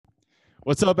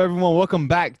What's up, everyone? Welcome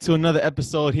back to another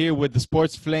episode here with the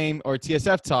Sports Flame or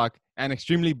TSF Talk and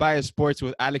Extremely Biased Sports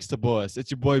with Alex Taboas.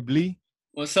 It's your boy, Blee.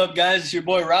 What's up, guys? It's your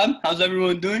boy Rob. How's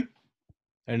everyone doing?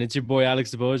 And it's your boy Alex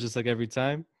DeBoer, just like every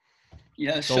time.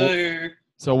 Yes, So- sir.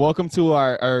 So welcome to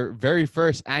our very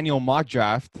first annual mock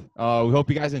draft. We hope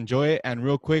you guys enjoy it. And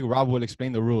real quick, Rob will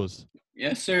explain the rules.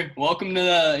 Yes, sir. Welcome to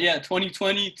the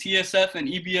 2020 TSF and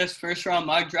EBS first round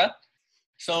mock draft.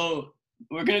 So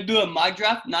we're gonna do a mock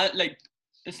draft.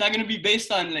 It's not gonna be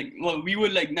based on like what we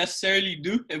would like necessarily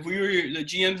do if we were the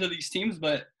GMs of these teams,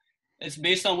 but it's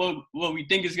based on what we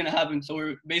think is gonna happen. So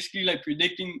we're basically like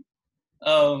predicting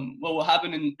what will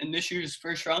happen in this year's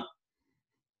first round.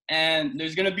 And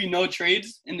there's gonna be no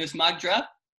trades in this mock draft.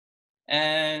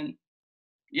 And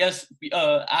yes,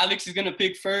 Alex is gonna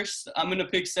pick first. I'm gonna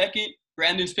pick second.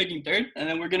 Brandon's picking third, and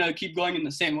then we're gonna keep going in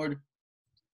the same order.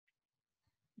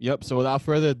 Yep. So without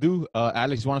further ado,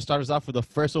 Alex, you want to start us off with the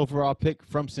first overall pick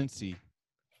from Cincy?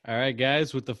 All right,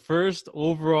 guys, with the first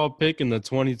overall pick in the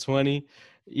 2020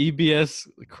 EBS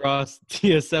Cross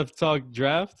TSF Talk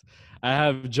draft, I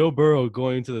have Joe Burrow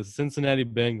going to the Cincinnati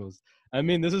Bengals. I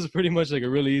mean, this is pretty much like a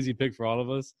really easy pick for all of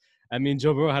us. I mean,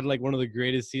 Joe Burrow had like one of the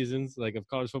greatest seasons like of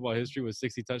college football history with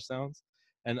 60 touchdowns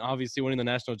and obviously winning the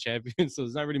national champion. So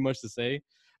there's not really much to say,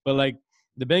 but like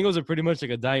the Bengals are pretty much like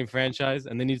a dying franchise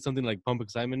and they need something like pump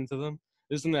excitement into them.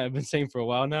 This is something that I've been saying for a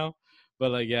while now,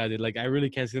 but like, yeah, dude, like I really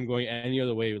can't see them going any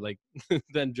other way like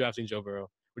than drafting Joe Burrow.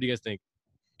 What do you guys think?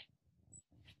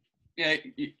 Yeah,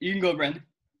 you can go, Brandon.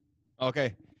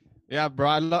 Okay. Yeah, bro.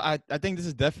 I think this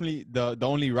is definitely the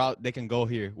only route they can go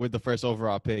here with the first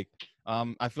overall pick.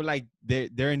 I feel like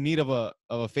they're in need of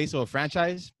a face of a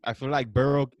franchise. I feel like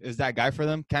Burrow is that guy for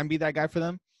them. Can be that guy for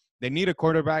them. They need a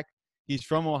quarterback. He's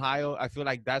from Ohio. I feel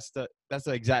like that's the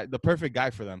perfect guy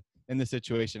for them in this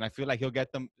situation. I feel like he'll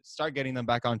start getting them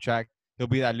back on track. He'll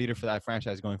be that leader for that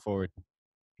franchise going forward.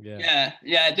 Yeah.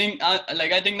 Yeah. I think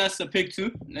that's the pick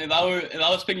too. If I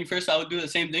was picking first, I would do the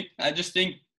same thing. I just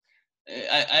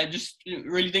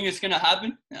really think it's gonna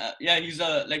happen. He's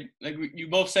like you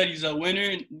both said, he's a winner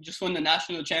and just won the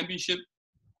national championship.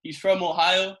 He's from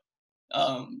Ohio,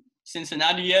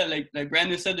 Cincinnati. Yeah, like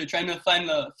Brandon said, they're trying to find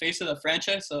the face of the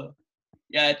franchise. So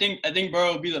yeah, I think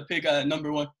Burrow will be the pick at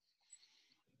number one.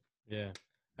 Yeah.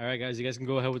 All right, guys, you guys can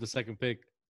go ahead with the second pick.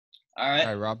 All right. All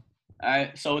right, Rob. All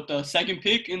right. So with the second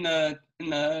pick in the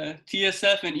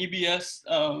TSF and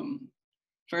EBS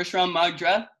first round mock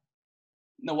draft,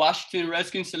 the Washington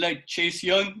Redskins select Chase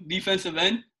Young, defensive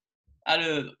end, out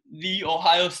of the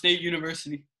Ohio State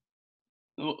University.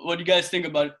 What do you guys think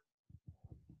about it?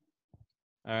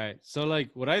 All right. So, like,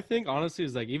 what I think, honestly,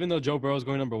 is, like, even though Joe Burrow is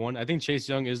going number one, I think Chase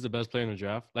Young is the best player in the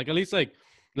draft. Like, at least, like,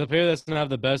 the player that's going to have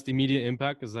the best immediate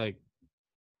impact is, like,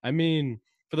 I mean,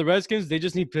 for the Redskins, they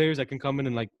just need players that can come in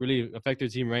and, like, really affect their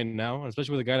team right now,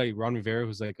 especially with a guy like Ron Rivera,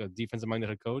 who's, like, a defensive-minded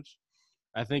head coach.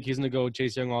 I think he's going to go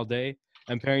Chase Young all day.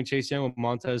 And pairing Chase Young with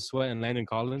Montez Sweat and Landon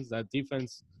Collins, that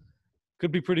defense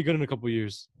could be pretty good in a couple of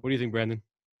years. What do you think, Brandon?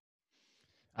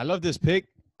 I love this pick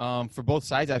for both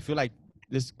sides. I feel like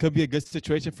this could be a good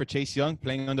situation for Chase Young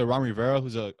playing under Ron Rivera,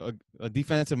 who's a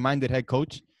defensive-minded head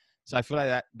could So I feel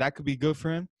like that could be good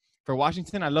for him. For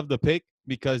Washington, I love the pick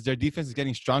because their defense is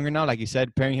getting stronger now. Like you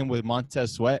said, pairing him with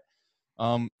Montez Sweat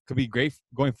could be great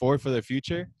going forward for their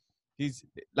future. He's,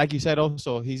 like you said,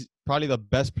 also, he's probably the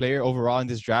best player overall in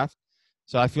this draft.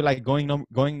 So I feel like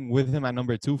going with him at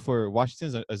number 2 for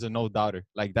Washington is a no-doubter.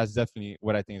 Like, that's definitely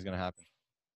what I think is going to happen.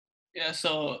 Yeah.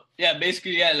 So yeah,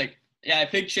 basically, I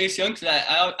picked Chase Young because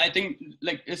I think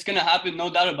like it's gonna happen, no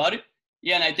doubt about it.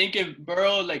 Yeah, and I think if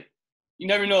Burrow, like, you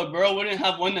never know, if Burrow wouldn't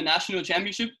have won the national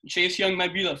championship, Chase Young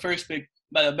might be the first pick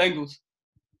by the Bengals.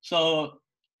 So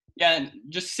yeah, and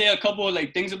just to say a couple of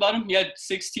like things about him. He had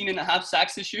 16 and a half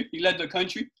sacks this year. He led the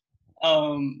country.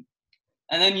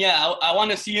 And then, yeah, I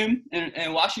want to see him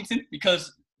in Washington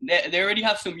because they already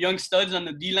have some young studs on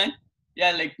the D-line.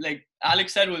 Yeah, like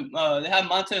Alex said, they have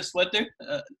Montez Sweat there,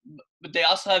 but they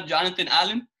also have Jonathan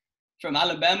Allen from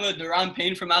Alabama, Deron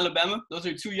Payne from Alabama. Those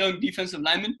are 2 young defensive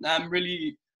linemen. I'm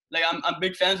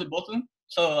big fans of both of them.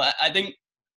 So I think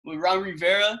with Ron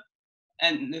Rivera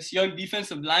and this young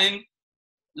defensive line,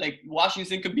 like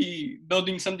Washington could be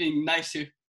building something nice here.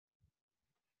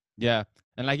 Yeah.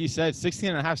 And like you said, 16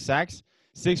 and a half sacks,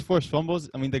 6 forced fumbles.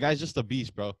 I mean, the guy's just a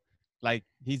beast, bro. Like,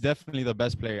 he's definitely the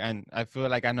best player. And I feel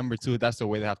like at number 2, that's the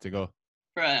way they have to go.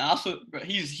 Right. Also, bro,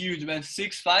 he's huge, man.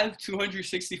 6'5",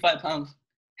 265 pounds.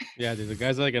 Yeah, dude, the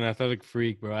guy's like an athletic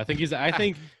freak, bro. I think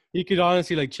he could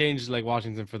honestly like change like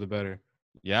Washington for the better.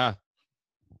 Yeah.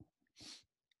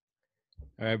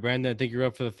 All right, Brandon, I think you're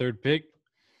up for the third pick.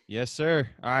 Yes, sir.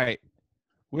 All right.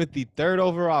 With the third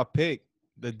overall pick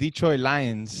the Detroit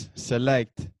Lions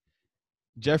select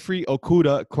Jeffrey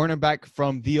Okuda, cornerback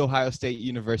from The Ohio State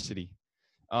University.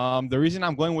 The reason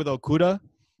I'm going with Okuda,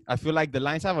 I feel like the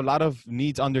Lions have a lot of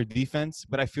needs on their defense,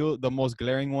 but I feel the most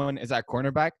glaring one is at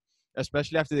cornerback,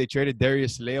 especially after they traded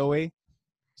Darius Slay away.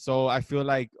 So I feel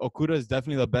like Okuda is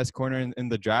definitely the best corner in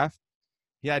the draft.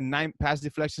 He had 9 pass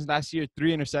deflections last year,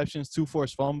 3 interceptions, 2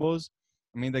 forced fumbles.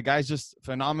 I mean, the guy's just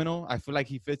phenomenal. I feel like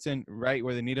he fits in right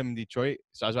where they need him in Detroit.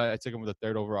 So that's why I took him with the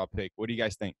 3rd overall pick. What do you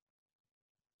guys think?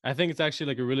 I think it's actually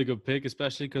like a really good pick,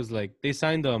 especially because like they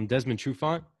signed Desmond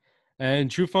Trufant,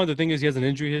 and Trufant, the thing is he has an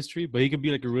injury history, but he could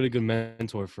be like a really good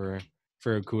mentor for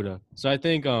Okuda. So I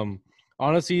think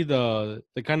honestly the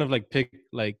kind of like pick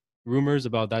like rumors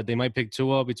about that they might pick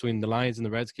Tua between the Lions and the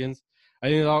Redskins. I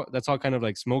think that's all kind of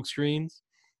like smoke screens.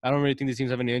 I don't really think these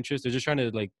teams have any interest. They're just trying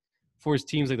to like force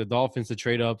teams like the Dolphins to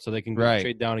trade up so they can Right.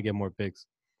 trade down and get more picks.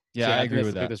 Yeah, So I I think agree that's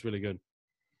with the pick that. that's really good.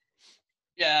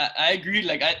 Yeah, I agree.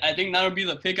 Like I think that'll be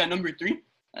the pick at number 3.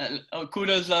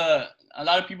 Okuda's a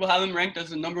lot of people have him ranked as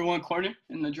the number 1 corner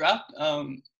in the draft.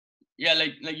 Yeah,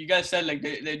 like you guys said, like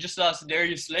they just lost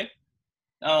Darius Slay.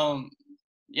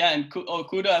 Yeah, and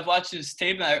Okuda, I've watched his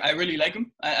tape and I really like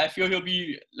him. I feel he'll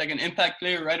be like an impact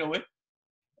player right away.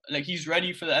 Like he's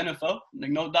ready for the NFL, like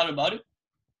no doubt about it.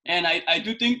 And I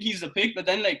do think he's the pick, but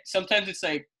then like sometimes it's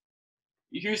like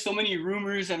you hear so many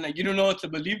rumors and like you don't know what to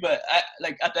believe. But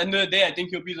like at the end of the day, I think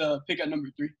he'll be the pick at number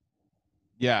 3.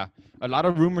 Yeah. A lot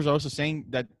of rumors are also saying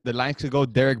that the Lions could go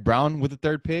Derek Brown with the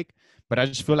 3rd pick, but I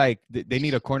just feel like they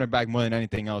need a cornerback more than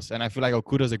anything else. And I feel like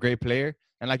Okuda's a great player.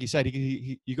 And like you said,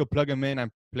 you could plug him in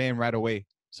and play him right away.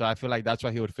 So I feel like that's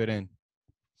why he would fit in.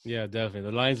 Yeah,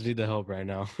 definitely. The Lions need the help right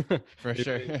now. For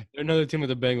sure. They're another team with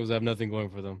the Bengals that have nothing going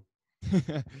for them.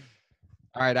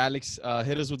 All right, Alex,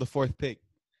 hit us with the 4th pick.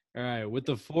 All right, with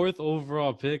the 4th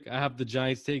overall pick, I have the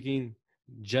Giants taking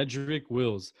Jedrick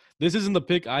Wills. This isn't the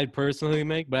pick I'd personally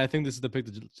make, but I think this is the pick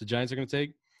the Giants are going to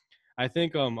take. I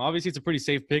think obviously it's a pretty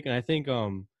safe pick, and I think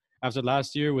after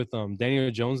last year with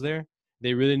Daniel Jones there,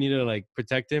 they really need to like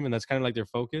protect him, and that's kind of like their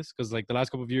focus because like the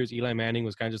last couple of years, Eli Manning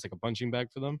was kind of just like a punching bag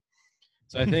for them.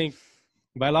 So I think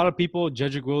by a lot of people,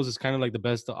 Jedrick Wills is kind of like the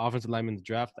best offensive lineman in the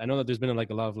draft. I know that there's been like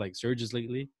a lot of like surges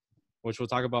lately, which we'll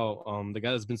talk about. The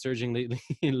guy that's been surging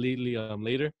lately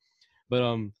later.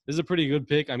 But this is a pretty good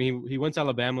pick. I mean, he went to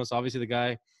Alabama, so obviously the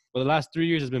guy, well, the last 3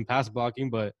 years has been pass blocking,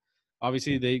 but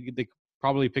obviously they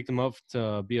probably picked him up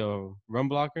to be a run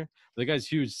blocker. The guy's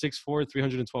huge, 6'4",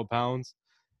 312 pounds.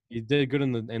 He did good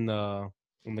in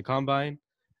the combine,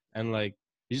 and like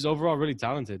he's overall really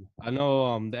talented. I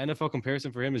know the NFL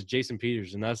comparison for him is Jason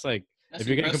Peters, and that's like That's if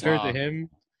you're gonna impressive. compare it to him,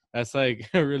 that's like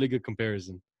a really good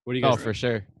comparison. What do you guys Oh, think? for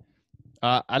sure.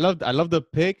 I love the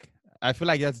pick. I feel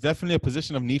like that's definitely a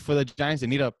position of need for the Giants. They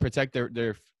need to protect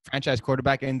their franchise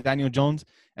quarterback in Daniel Jones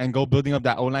and go building up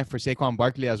that O-line for Saquon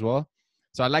Barkley as well.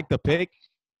 So I like the pick.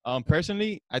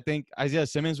 Personally, I think Isaiah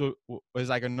Simmons was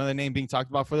like another name being talked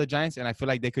about for the Giants, and I feel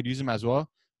like they could use him as well.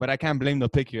 But I can't blame the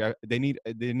pick here. They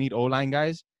need O-line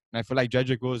guys, and I feel like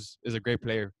Jedrick Wills is a great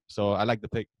player. So I like the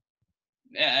pick.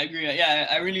 Yeah, I agree. Yeah,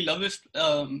 I really love this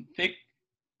pick.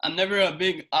 I'm never a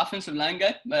big offensive line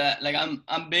guy, but like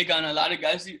I'm big on a lot of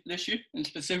guys this year, and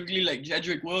specifically like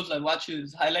Jedrick Wills. I watch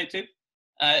his highlight tape.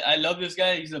 I love this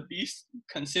guy. He's a beast,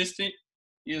 consistent.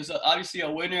 He was obviously a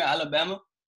winner at Alabama.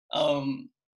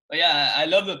 But yeah, I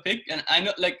love the pick, and I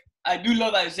know like I do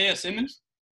love Isaiah Simmons,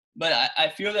 but I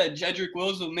feel that Jedrick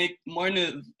Wills will make more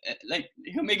than like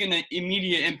he'll make an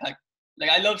immediate impact. Like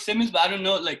I love Simmons, but I don't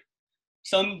know like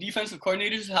some defensive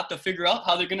coordinators have to figure out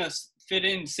how they're gonna fit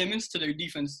in Simmons to their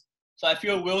defense. So I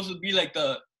feel Wills would be like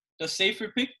the safer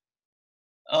pick.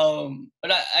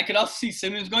 But I could also see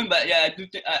Simmons going. But yeah, I do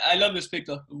I love this pick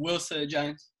though. Wills to the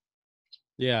Giants.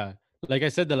 Yeah, like I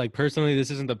said, that like personally,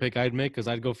 this isn't the pick I'd make because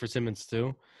I'd go for Simmons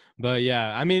too. But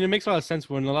yeah, I mean, it makes a lot of sense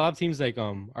when a lot of teams like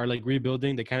are like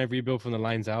rebuilding. They kind of rebuild from the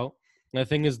lines out. And the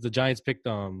thing is, the Giants picked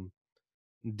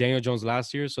Daniel Jones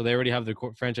last year, so they already have their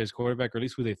franchise quarterback, or at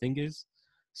least who they think is.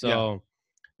 So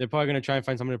they're probably gonna try and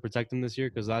find someone to protect him this year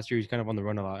because last year he's kind of on the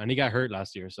run a lot, and he got hurt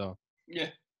last year. So Yeah,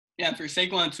 and for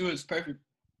Saquon too, it's perfect.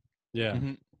 yeah.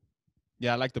 Mm-hmm.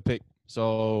 Yeah, I like the pick.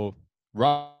 So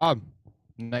Rob,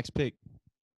 next pick.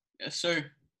 Yes, sir.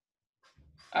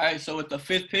 All right, so with the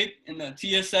 5th pick in the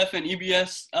TSF and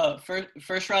EBS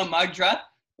first round mock draft,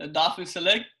 the Dolphins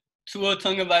select Tua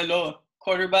Tagovailoa,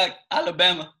 quarterback,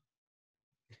 Alabama.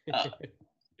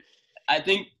 I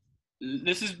think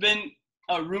this has been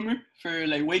a rumor for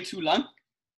like way too long.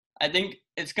 I think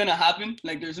it's gonna happen.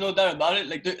 Like, there's no doubt about it.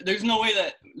 Like, there's no way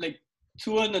that like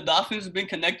Tua and the Dolphins have been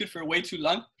connected for way too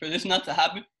long for this not to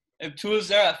happen. If Tua's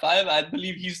there at 5, I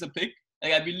believe he's the pick.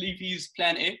 Like, I believe he's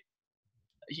plan A.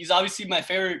 He's obviously my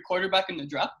favorite quarterback in the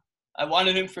draft. I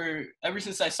wanted him for ever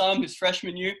since I saw him his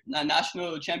freshman year in that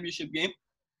national championship game.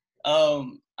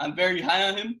 I'm very high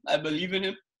on him. I believe in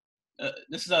him.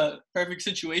 This is a perfect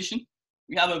situation.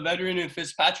 We have a veteran in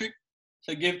Fitzpatrick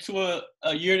to give Tua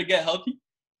a year to get healthy.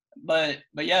 But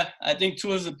yeah, I think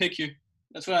Tua's a pick here.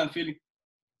 That's what I'm feeling.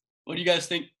 What do you guys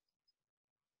think?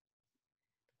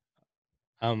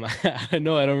 I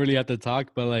know I don't really have to talk,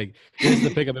 but like this is the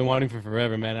pick I've been wanting for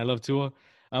forever, man. I love Tua.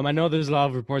 I know there's a lot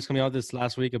of reports coming out this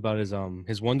last week about his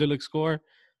Wonderlic score,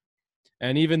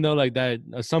 and even though like that,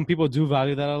 some people do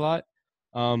value that a lot.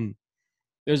 Um,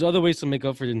 there's other ways to make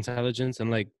up for the intelligence,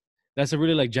 and like that's a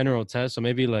really like general test. So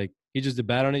maybe like he just did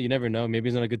bad on it. You never know. Maybe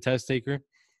he's not a good test taker,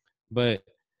 but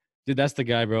dude, that's the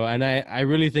guy, bro. And I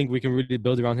really think we can really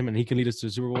build around him, and he can lead us to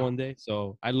the Super Bowl one day.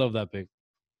 So I love that pick.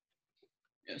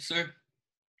 Yes, sir.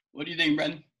 What do you think,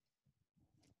 Brandon?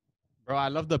 Bro, I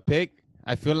love the pick.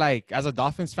 I feel like as a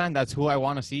Dolphins fan, that's who I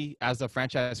want to see as the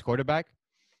franchise quarterback.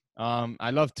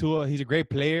 I love Tua. He's a great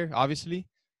player, obviously.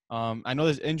 I know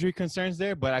there's injury concerns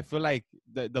there, but I feel like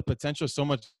the potential is so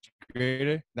much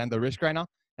greater than the risk right now.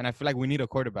 And I feel like we need a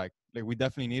quarterback. Like, we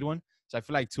definitely need one. So I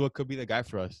feel like Tua could be the guy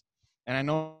for us. And I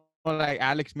know, like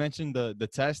Alex mentioned, the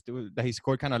test that he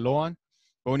scored kind of low on.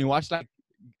 But when you watch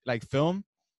like film,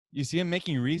 you see him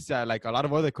making reads that like a lot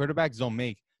of other quarterbacks don't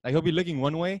make. Like, he'll be looking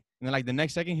one way, and then like the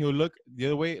next second he'll look the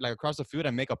other way, like across the field,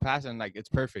 and make a pass, and like it's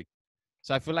perfect.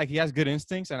 So I feel like he has good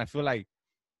instincts, and I feel like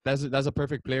that's a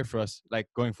perfect player for us, like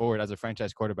going forward as a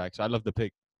franchise quarterback. So I love the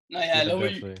pick. No, yeah, I love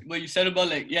what you said about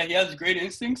like, yeah, he has great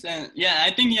instincts, and yeah, I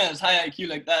think he has high IQ.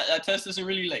 Like that test doesn't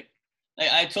really like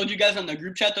I told you guys on the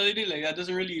group chat the other day, like that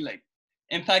doesn't really like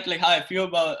impact like how I feel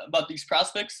about these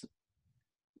prospects.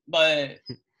 But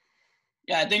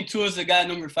yeah, I think Tua's the guy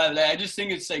number 5. Like I just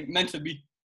think it's like meant to be.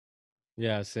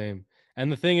 Yeah, same.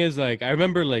 And the thing is, like, I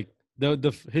remember like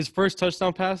his first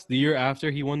touchdown pass the year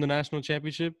after he won the national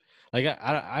championship. Like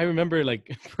I remember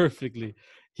like perfectly.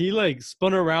 He like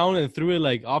spun around and threw it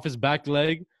like off his back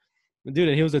leg, dude.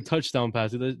 And he was a touchdown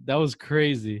pass. That was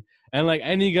crazy. And like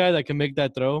any guy that can make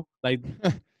that throw, like,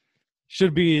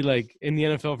 should be like in the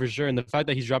NFL for sure. And the fact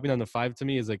that he's dropping down to 5 to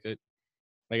me is like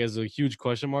is a huge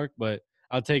question mark. But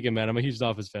I'll take it, man. I'm a huge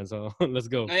Dolphins fan, so let's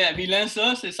go. No, yeah, if he lands to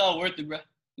us, it's all worth it, bro.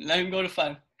 Let him go to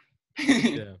 5.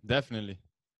 Yeah, Definitely.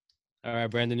 All right,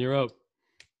 Brandon, you're up.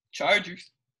 Chargers.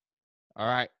 All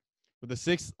right. With the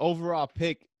 6th overall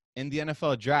pick in the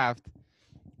NFL draft,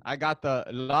 I got the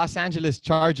Los Angeles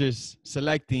Chargers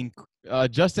selecting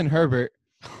Justin Herbert,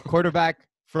 quarterback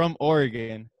from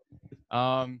Oregon.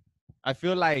 I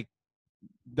feel like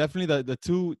definitely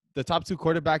the top 2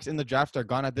 quarterbacks in the draft are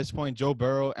gone at this point, Joe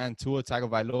Burrow and Tua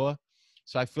Tagovailoa.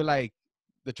 So I feel like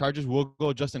the Chargers will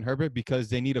go Justin Herbert because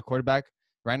they need a quarterback.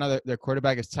 Right now, their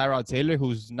quarterback is Tyrod Taylor,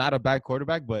 who's not a bad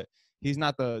quarterback, but he's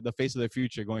not the face of their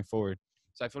future going forward.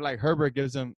 So I feel like Herbert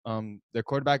gives them their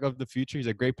quarterback of the future. He's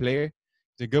a great player.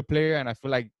 He's a good player, and I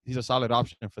feel like he's a solid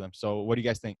option for them. So what do you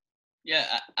guys think? Yeah,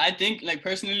 I think, like,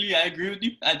 personally, I agree with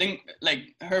you. I think, like,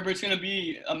 Herbert's going to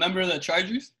be a member of the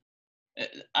Chargers.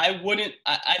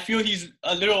 I feel he's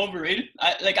a little overrated.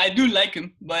 I do like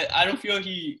him, but I don't feel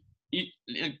he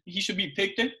should be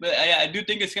picked there. But I do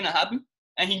think it's going to happen.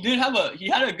 And he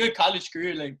had a good college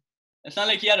career. Like, it's not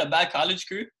like he had a bad college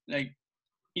career. Like,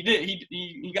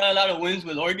 he got a lot of wins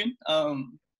with Oregon.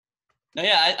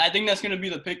 Yeah, I think that's going to be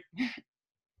the pick.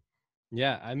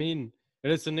 Yeah, I mean,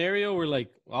 in a scenario where, like,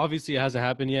 obviously it hasn't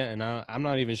happened yet, and I'm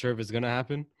not even sure if it's going to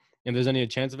happen, if there's any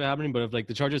chance of it happening, but if, like,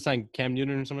 the Chargers sign Cam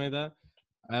Newton or something like that,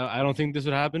 I don't think this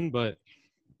would happen, but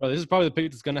this is probably the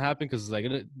pick that's going to happen because, like,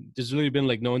 there's really been,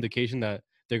 like, no indication that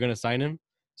they're going to sign him.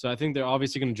 So I think they're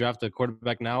obviously going to draft a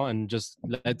quarterback now and just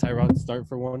let Tyrod start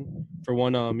for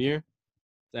one year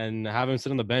and have him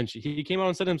sit on the bench. He came out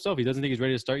and said himself he doesn't think he's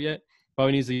ready to start yet.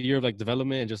 Probably needs a year of, like,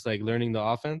 development and just, like, learning the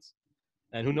offense.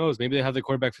 And who knows? Maybe they have the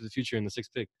quarterback for the future in the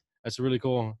 6th pick. That's a really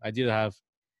cool idea to have.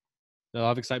 A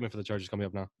lot of excitement for the Chargers coming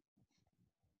up now.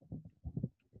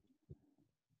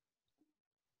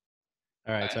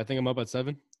 All right, so I think I'm up at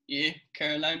 7. Yeah,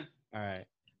 Carolina. All right.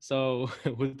 So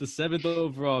with the 7th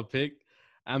overall pick,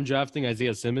 I'm drafting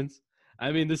Isaiah Simmons.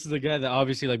 I mean, this is a guy that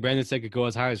obviously, like Brandon said, could go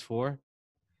as high as 4.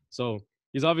 So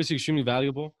he's obviously extremely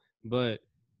valuable. But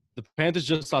the Panthers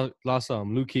just lost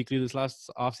Luke Kuechly this last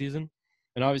offseason.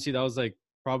 And obviously that was like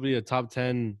probably a top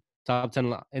 10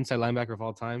 inside linebacker of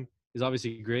all time. He's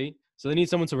obviously great. So they need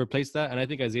someone to replace that. And I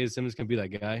think Isaiah Simmons can be that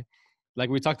guy. Like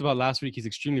we talked about last week, he's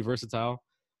extremely versatile.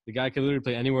 The guy can literally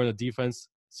play anywhere in the defense,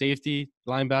 safety,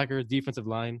 linebacker, defensive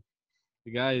line.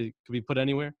 The guy could be put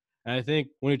anywhere. And I think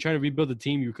when you're trying to rebuild the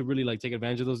team, you could really like take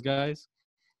advantage of those guys.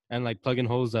 and like plug in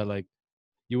holes that like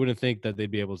you wouldn't think that they'd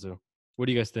be able to. What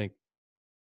do you guys think?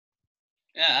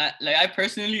 Yeah, I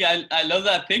personally, I love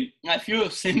that pick. I feel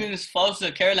if Simmons falls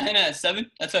to Carolina at 7,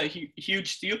 that's a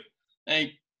huge steal.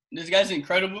 Like, this guy's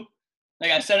incredible.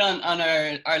 Like I said on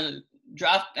our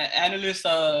draft analyst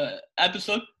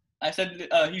episode, I said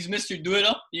he's Mr. Do It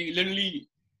All.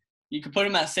 You could put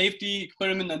him at safety, you could put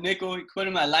him in the nickel, you could put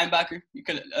him at linebacker, you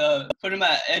could put him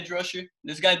at edge rusher.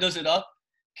 This guy does it all.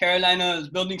 Carolina is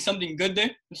building something good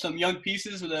there with some young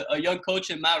pieces with a young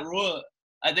coach and Matt Rule.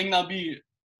 I think that'll be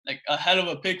like a hell of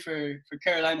a pick for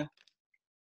Carolina.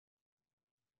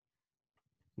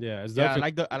 Yeah, it's Yeah,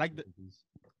 definitely. I like the.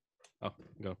 Oh,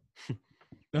 go.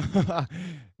 No,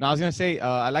 I was gonna say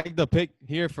I like the pick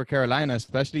here for Carolina,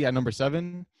 especially at number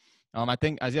 7. I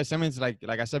think Isaiah Simmons, like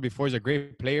I said before, is a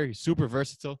great player. He's super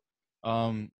versatile.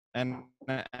 And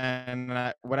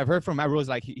what I've heard from Matt Rule is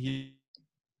like he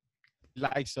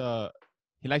likes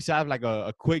he likes to have like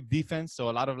a quick defense, so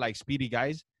a lot of like speedy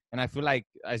guys. And I feel like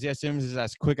Isaiah Simmons is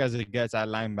as quick as it gets at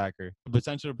linebacker.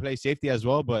 Potential to play safety as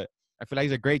well, but I feel like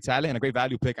he's a great talent and a great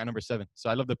value pick at number 7. So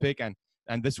I love the pick, and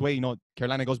this way,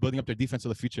 Carolina goes building up their defense for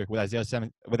the future with Isaiah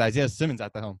Simmons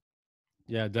at the helm.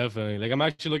 Yeah, definitely. Like I'm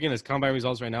actually looking at his combine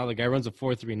results right now. The guy runs a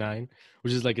 4.39,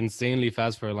 which is like insanely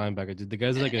fast for a linebacker. Dude, the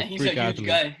guy's like a He's freak a huge athlete.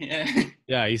 guy. Yeah.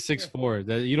 Yeah, he's 6'4".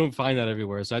 That you don't find that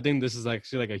everywhere. So I think this is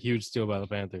actually like a huge steal by the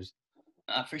Panthers.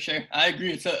 For sure. I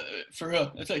agree. For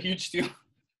real. It's a huge steal.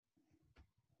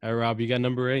 All right, Rob, you got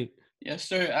number 8. Yes,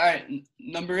 sir. All right.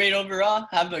 Number 8 overall,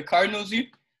 I have the Cardinals here.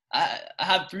 I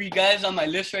have 3 guys on my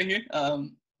list right here.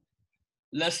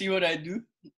 Let's see what I do.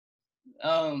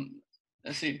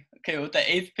 Let's see. Okay, with the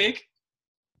 8th pick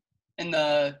in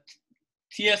the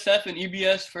TSF and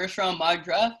EBS first round mock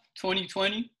draft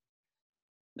 2020,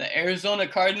 the Arizona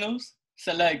Cardinals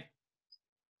select.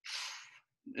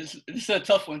 This is a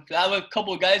tough one. I have a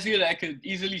couple of guys here that I could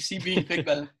easily see being picked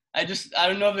by them. I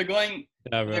don't know if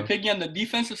they're picking on the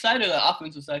defensive side or the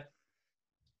offensive side.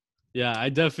 Yeah, I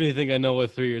definitely think I know what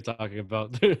 3 you're talking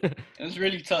about. It was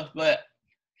really tough, but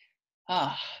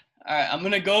all right, I'm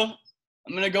gonna go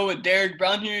with Derek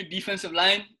Brown here, defensive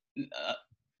line,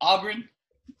 Auburn.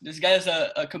 This guy's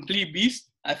a complete beast.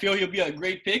 I feel he'll be a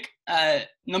great pick at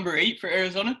number 8 for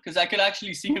Arizona because I could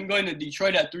actually see him going to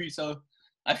Detroit at 3. So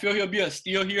I feel he'll be a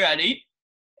steal here at 8.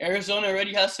 Arizona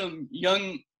already has some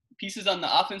young pieces on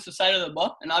the offensive side of the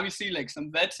ball, and obviously like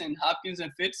some vets in Hopkins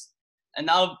and Fitz. And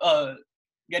now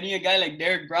getting a guy like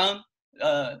Derek Brown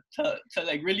to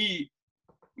like really,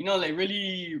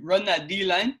 really run that D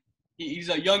line. He's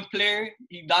a young player.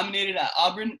 He dominated at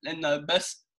Auburn in the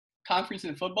best conference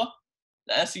in football,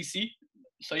 the SEC.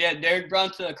 So yeah, Derek Brown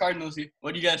to the Cardinals here.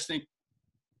 What do you guys think?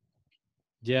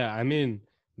 Yeah, I mean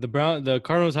the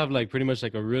Cardinals have like pretty much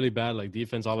like a really bad like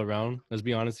defense all around. Let's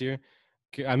be honest here.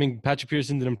 I mean, Patrick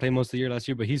Pearson didn't play most of the year last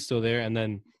year, but he's still there. And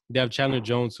then they have Chandler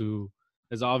Jones, who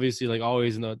is obviously like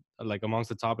always in the like amongst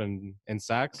the top in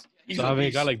sacks. He's so having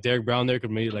a guy like Derek Brown there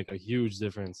could make like a huge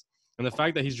difference. And the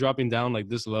fact that he's dropping down like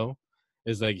this low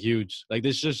is like huge. Like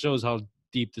this just shows how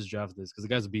deep this draft is because the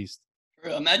guy's a beast.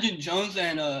 Bro, imagine Jones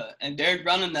and Derek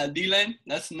Brown on that D line.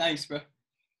 That's nice, bro.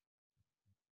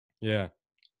 Yeah.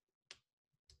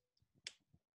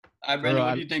 All right, Brandon,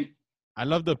 what do you think? I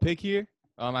love the pick here.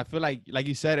 I feel like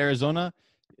you said, Arizona,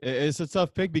 it's a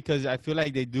tough pick because I feel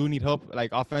like they do need help, like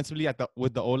offensively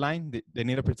with the O line. They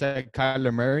need to protect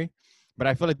Kyler Murray, but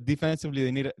I feel like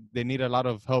defensively they need a lot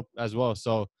of help as well.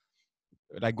 So,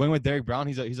 like going with Derek Brown,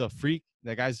 he's a freak.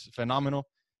 That guy's phenomenal.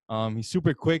 He's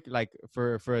super quick, like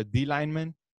for a D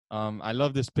lineman. I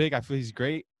love this pick. I feel he's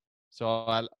great.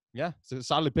 So it's a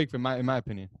solid pick in my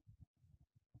opinion.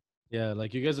 Yeah,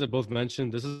 like you guys have both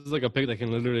mentioned, this is like a pick that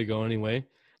can literally go any way.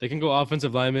 They can go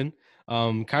offensive lineman.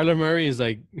 Kyler Murray is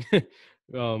like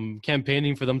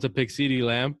campaigning for them to pick CeeDee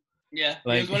Lamb. Yeah,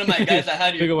 like, he was one of my guys I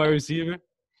had here. Pick a wide receiver.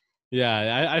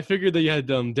 Yeah, I figured that you had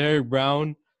Derek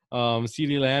Brown,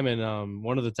 CeeDee Lamb, and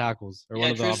one of the tackles or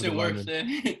one of the offensive linemen.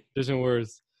 Tristan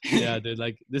Wirfs. Yeah, dude.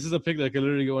 Like this is a pick that could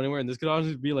literally go anywhere, and this could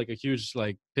honestly be like a huge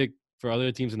like pick for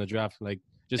other teams in the draft. Like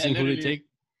just seeing who they take.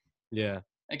 Yeah.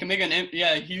 It can make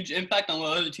a huge impact on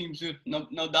what other teams do.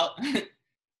 No doubt.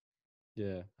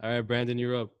 Yeah. All right, Brandon,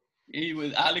 you're up.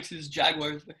 With Alex's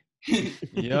Jaguars.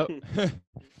 Yep. All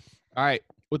right.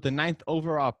 With the 9th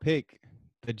overall pick,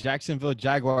 the Jacksonville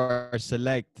Jaguars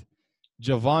select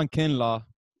Javon Kinlaw,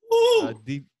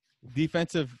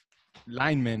 defensive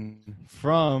lineman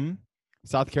from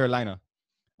South Carolina.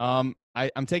 I'm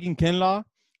taking Kinlaw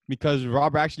because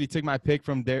Robert actually took my pick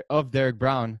of Derek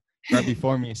Brown right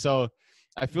before me. So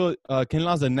I feel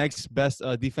Kinlaw's the next best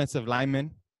defensive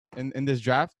lineman in this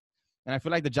draft. And I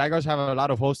feel like the Jaguars have a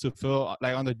lot of holes to fill,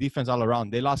 like on the defense all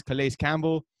around. They lost Calais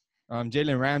Campbell,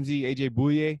 Jalen Ramsey, AJ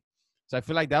Bouye. So I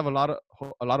feel like they have a lot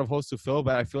of holes to fill.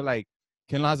 But I feel like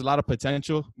Kinlaw has a lot of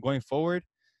potential going forward.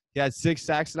 He had 6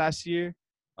 sacks last year,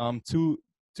 two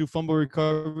fumble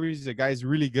recoveries. The guy's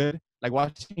really good. Like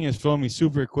watching his film, he's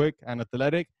super quick and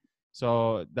athletic.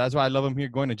 So that's why I love him here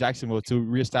going to Jacksonville to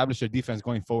reestablish their defense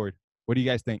going forward. What do you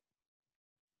guys think?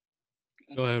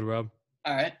 Go ahead, Rob.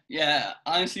 All right. Yeah.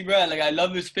 Honestly, bro, like I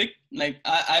love this pick. Like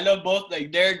I love both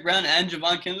like Derek Brown and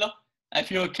Javon Kinlaw. I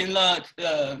feel Kinlaw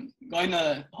going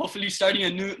to hopefully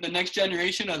starting the next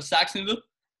generation of Saxonville.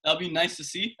 That'll be nice to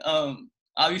see.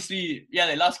 Obviously, yeah,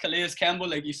 they lost Calais Campbell,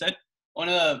 like you said, one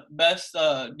of the best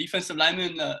defensive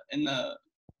linemen in the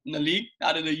league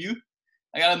out of the U.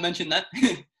 I gotta mention that.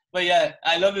 But yeah,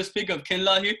 I love this pick of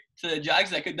Kinlaw here to the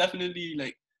Jags. I could definitely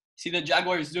like see the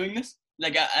Jaguars doing this.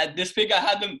 Like at this pick, I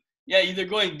had them, either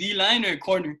going D-line or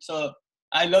corner. So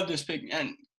I love this pick,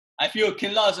 and I feel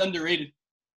Kinlaw is underrated.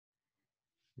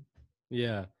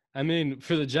 Yeah. I mean,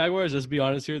 for the Jaguars, let's be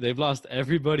honest here, they've lost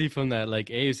everybody from that like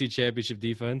AFC Championship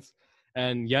defense.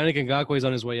 And Yannick Ngakoue is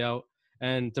on his way out.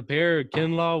 And to pair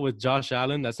Kinlaw with Josh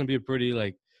Allen, that's gonna be a pretty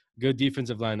like good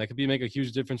defensive line. That could make a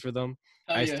huge difference for them.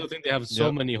 I still think they have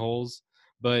so many holes.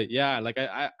 But yeah, like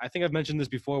I think I've mentioned this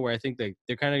before where I think they're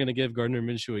kind of gonna give Gardner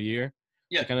Minshew a year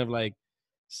to kind of like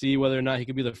see whether or not he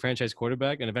could be the franchise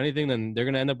quarterback. And if anything, then they're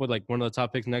gonna end up with like one of the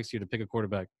top picks next year to pick a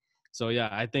quarterback. So yeah,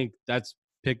 I think that's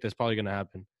probably gonna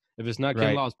happen. If it's not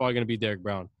Kinlaw, it's probably gonna be Derek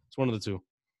Brown. It's one of the two.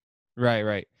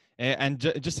 Right. And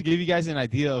just to give you guys an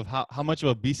idea of how much of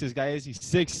a beast this guy is, he's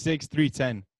 6'6",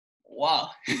 310.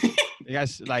 Wow. You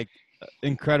guys like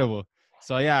incredible.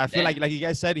 So yeah, I feel like you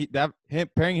guys said,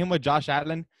 pairing him with Josh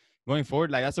Allen going forward,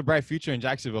 like that's a bright future in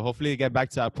Jacksonville. Hopefully, they get back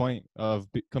to that point of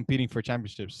competing for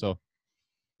championships. So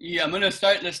yeah, let's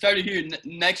start it here.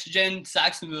 Next gen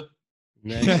Saxonville.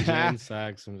 Next gen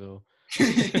Saxonville.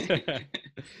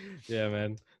 Yeah,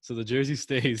 man. So the jersey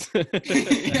stays,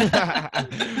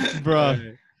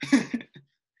 bro.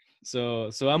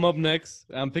 So I'm up next.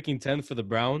 I'm picking 10 for the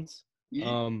Browns.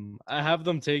 Yeah. I have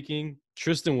them taking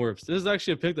Tristan Wirfs. This is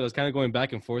actually a pick that I was kind of going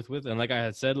back and forth with, and like I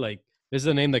had said, like this is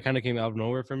a name that kind of came out of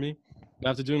nowhere for me.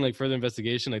 But after doing like further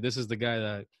investigation, like this is the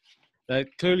guy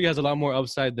that clearly has a lot more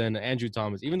upside than Andrew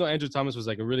Thomas. Even though Andrew Thomas was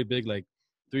like a really big like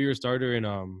 3-year starter in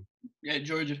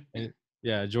Georgia.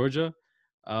 Georgia.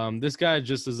 This guy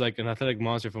just is like an athletic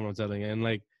monster from what I'm telling you. And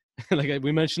like like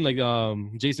we mentioned like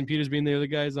Jason Peters being the other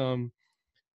guy's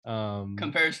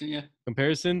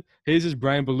comparison. His is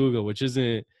Brian Beluga, which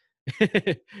isn't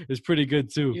is pretty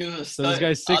good too. So this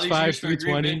guy's 6'5",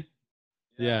 320.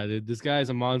 Yeah, dude, this guy is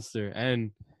a monster.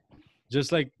 And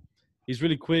just like he's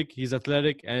really quick, he's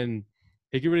athletic, and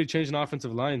he can really change an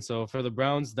offensive line. So for the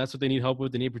Browns, that's what they need help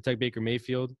with. They need to protect Baker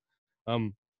Mayfield.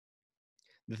 The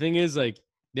thing is, like,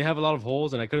 they have a lot of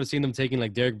holes, and I could have seen them taking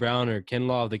like Derek Brown or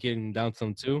Kinlaw if they came down to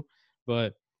them too.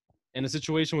 But in a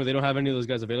situation where they don't have any of those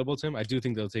guys available to him, I do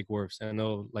think they'll take Wirfs and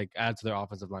they'll like add to their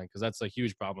offensive line because that's a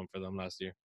huge problem for them last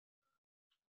year.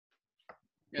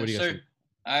 Yes, sir.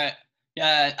 All right.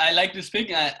 Yeah, I like this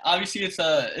pick. Obviously,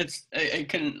 it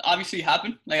can obviously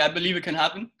happen. Like I believe it can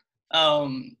happen.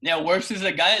 Wirfs is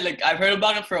a guy like I've heard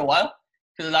about him for a while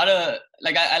because a lot of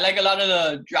like I like a lot of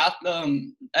the draft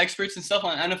experts and stuff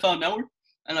on NFL Network,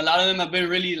 and a lot of them have been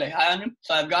really like high on him.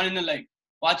 So I've gotten to like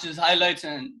watch his highlights,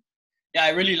 and yeah, I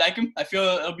really like him. I feel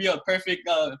it'll be a perfect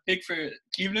pick for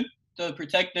Cleveland to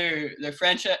protect their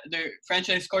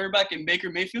franchise quarterback in Baker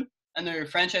Mayfield and their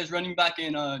franchise running back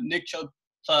in Nick Chubb.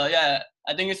 So yeah,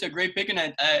 I think it's a great pick, and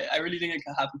I really think it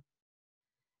can happen.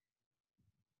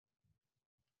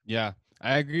 Yeah,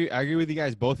 I agree with you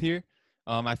guys both here.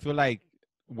 I feel like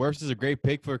Wirfs is a great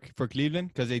pick for Cleveland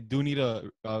because they do need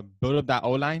to build up that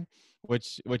O-line,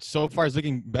 which so far is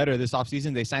looking better this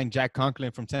offseason. They signed Jack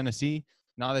Conklin from Tennessee.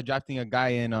 Now they're drafting a guy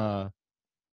in what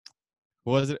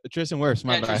was it? Tristan Wirfs,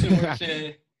 my bad. Tristan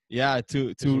Wirfs, yeah,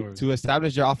 to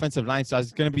establish their offensive line. So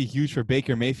it's going to be huge for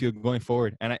Baker Mayfield going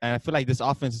forward. And I feel like this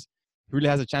offense really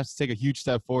has a chance to take a huge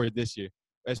step forward this year,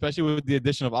 especially with the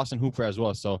addition of Austin Hooper as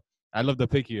well. So I love the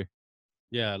pick here.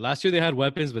 Yeah, last year they had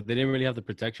weapons, but they didn't really have the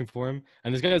protection for him.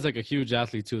 And this guy is like a huge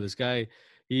athlete too. This guy,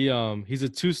 he's a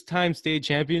 2-time state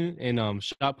champion in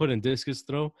shot put and discus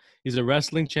throw. He's a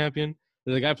wrestling champion.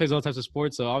 The guy plays all types of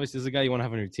sports, so obviously this is a guy you want to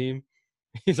have on your team.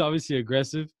 He's obviously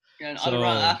aggressive. Yeah, an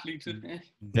all-around athlete too. Yeah,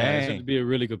 it's going to be a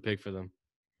really good pick for them.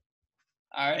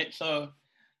 All right, so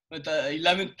with the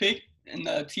 11th pick in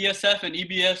the TSF and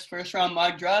EBS first-round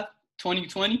mock draft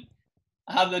 2020,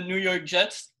 I have the New York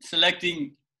Jets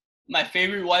selecting my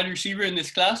favorite wide receiver in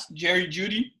this class, Jerry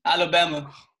Jeudy,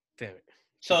 Alabama. Damn it.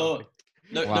 So,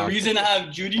 The Wow. reason I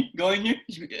have Judy going here,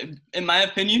 in my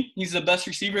opinion, he's the best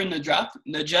receiver in the draft.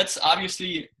 The Jets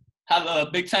obviously have a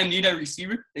big time need at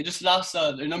receiver. They just lost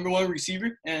their number one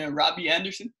receiver, and Robbie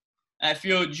Anderson. I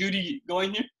feel Judy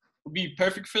going here would be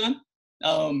perfect for them.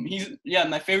 He's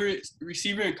my favorite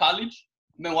receiver in college.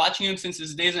 I've been watching him since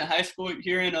his days in high school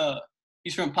here in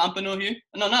he's from Pompano here.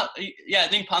 No, not I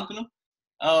think Pompano.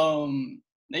 I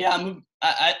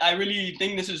really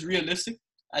think this is realistic.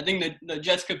 I think that the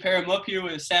Jets could pair him up here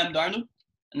with Sam Darnold,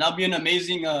 and that'll be an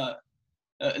amazing.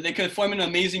 They could form an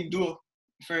amazing duo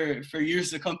for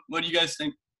years to come. What do you guys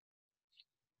think?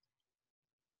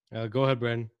 Go ahead,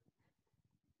 Brandon.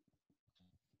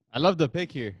 I love the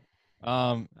pick here.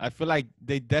 I feel like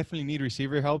they definitely need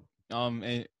receiver help.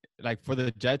 And like for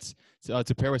the Jets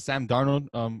to pair with Sam Darnold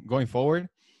going forward.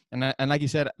 And like you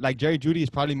said, like Jerry Jeudy is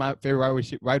probably my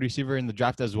favorite wide receiver in the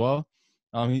draft as well.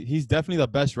 He's definitely the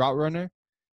best route runner.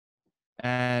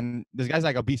 And this guy's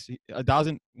like a beast.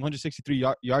 1,163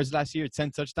 yards last year, 10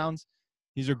 touchdowns.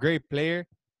 He's a great player.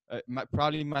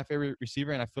 Probably my favorite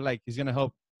receiver, and I feel like he's gonna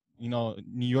help,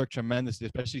 New York tremendously,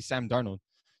 especially Sam Darnold.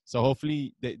 So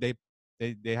hopefully they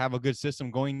have a good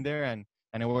system going there, and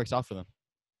it works out for them.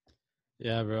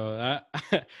 Yeah, bro.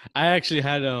 I actually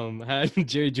had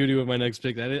Jerry Jeudy with my next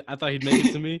pick. I thought he'd make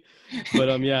it to me,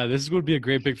 but yeah, this would be a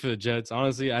great pick for the Jets.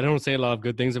 Honestly, I don't say a lot of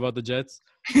good things about the Jets,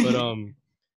 but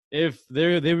if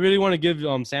they really want to give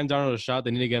Sam Darnold a shot,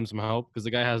 they need to get him some help because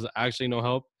the guy has actually no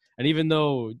help. And even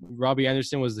though Robbie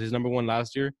Anderson was his number one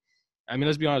last year, I mean,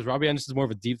 let's be honest, Robbie Anderson is more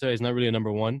of a deep threat. He's not really a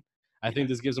number one. I think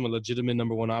this gives him a legitimate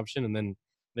number one option, and then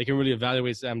they can really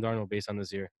evaluate Sam Darnold based on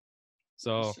this year.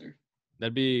 So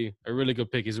that'd be a really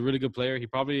good pick. He's a really good player. He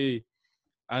probably,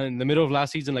 in the middle of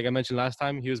last season, like I mentioned last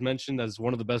time, he was mentioned as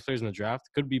one of the best players in the draft.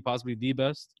 Could be possibly the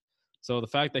best. So the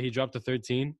fact that he dropped to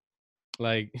 13,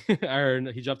 like, or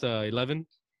he dropped to 11,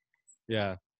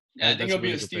 yeah, I think it'll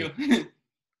be a steal.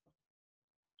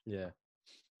 Yeah.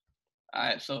 All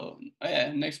right, so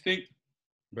next pick,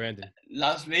 Brandon.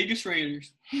 Las Vegas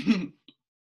Raiders.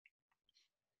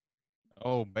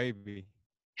 Oh baby.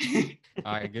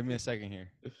 All right, give me a second here.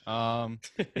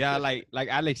 Yeah, like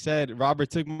Alex said,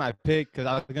 Robert took my pick because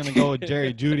I was gonna go with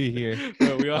Jerry Jeudy here.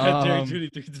 Bro, we all had Jerry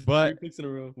Jeudy three picks in a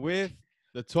row. With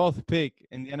the 12th pick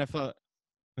in the NFL,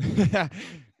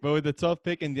 but with the 12th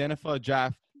pick in the NFL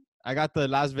draft, I got the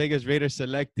Las Vegas Raiders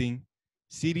selecting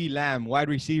CeeDee Lamb, wide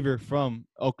receiver from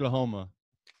Oklahoma.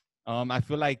 I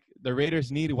feel like the Raiders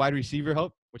need wide receiver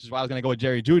help, which is why I was gonna go with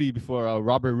Jerry Jeudy before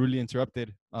Robert rudely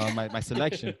interrupted my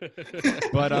selection.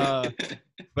 But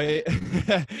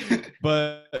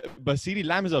CeeDee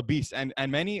Lamb is a beast,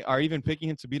 and many are even picking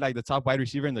him to be like the top wide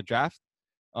receiver in the draft.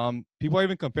 People are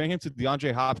even comparing him to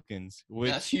DeAndre Hopkins,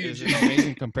 which is an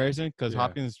amazing comparison because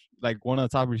Hopkins like one of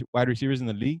the top wide receivers in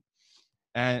the league.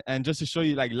 And just to show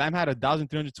you, like Lamb had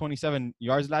 1,327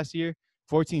 yards last year,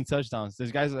 14 touchdowns. This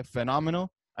guy's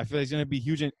phenomenal. I feel like he's going to be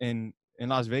huge in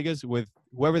Las Vegas with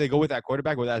whoever they go with at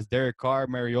quarterback, whether that's Derek Carr,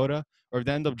 Mariota, or if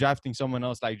they end up drafting someone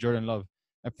else like Jordan Love.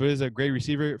 I feel he's a great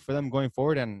receiver for them going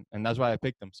forward, and that's why I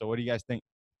picked him. So what do you guys think?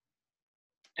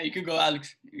 Hey, you can go,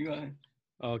 Alex. You go ahead.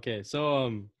 Okay,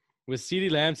 so with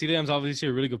CeeDee Lamb's obviously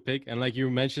a really good pick, and like you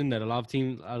mentioned that a lot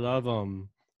of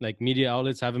like media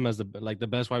outlets have him as the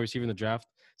best wide receiver in the draft.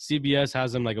 CBS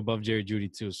has him like above Jerry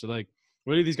Jeudy too. So like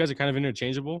really these guys are kind of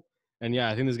interchangeable. And yeah,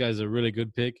 I think this guy's a really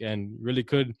good pick and really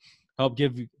could help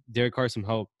give Derek Carr some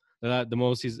help. The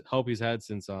most help he's had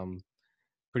since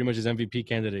pretty much his MVP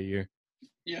candidate year.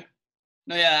 Yeah.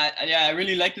 No, I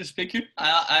really like this pick here.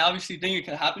 I obviously think it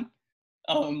can happen.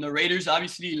 The Raiders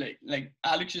obviously like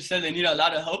Alex just said, they need a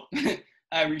lot of help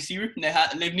at receiver.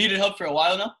 They've needed help for a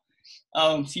while now.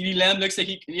 CeeDee Lamb looks like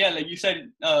like you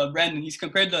said, Brandon, he's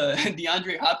compared to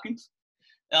DeAndre Hopkins.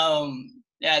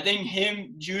 I think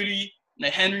him, Jeudy,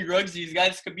 like Henry Ruggs, these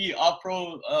guys could be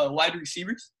all-pro wide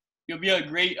receivers. He'll be a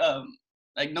great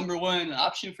like number one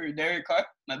option for Derek Carr,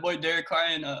 my boy Derek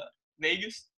Carr in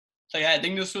Vegas. So yeah, I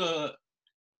think this will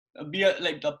be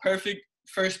like the perfect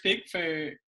first pick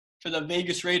for the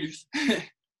Vegas Raiders.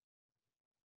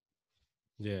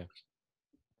 Yeah.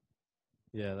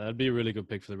 Yeah, that'd be a really good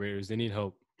pick for the Raiders. They need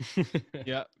help.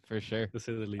 Yeah, for sure. To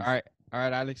say the least. All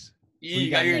right, Alex.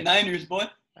 You got your Niners, boy.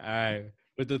 All right.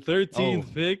 With the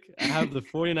 13th pick, I have the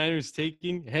 49ers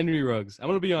taking Henry Ruggs. I'm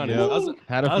going to be honest. Yep.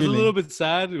 I was a little bit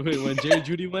sad when Jerry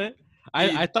Jeudy went.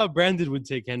 I thought Brandon would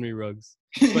take Henry Ruggs.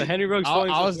 But Henry Ruggs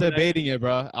I was debating it,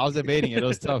 bro. I was debating it. It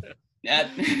was tough. Yeah.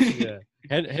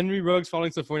 Henry Ruggs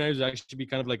falling to the 49ers would actually be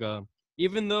kind of like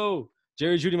even though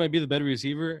Jerry Jeudy might be the better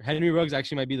receiver, Henry Ruggs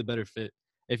actually might be the better fit.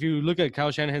 If you look at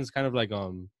Kyle Shanahan's kind of like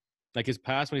his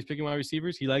past when he's picking wide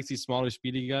receivers, he likes these smaller,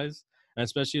 speedy guys. and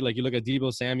especially like you look at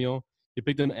Debo Samuel. He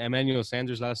picked up Emmanuel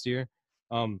Sanders last year.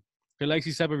 He likes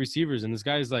these type of receivers, and this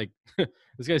guy's like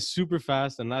this guy's super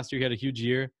fast. And last year he had a huge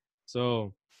year,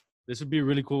 so this would be a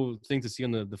really cool thing to see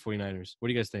on the 49ers. What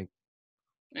do you guys think?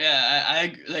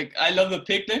 Yeah, I love the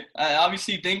pick there. I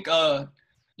obviously think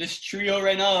this trio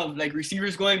right now of like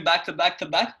receivers going back to back to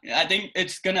back. I think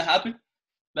it's gonna happen.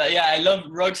 But yeah, I love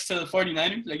Ruggs to the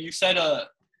 49ers. Like you said,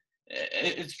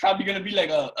 it's probably gonna be like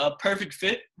a perfect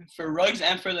fit for Ruggs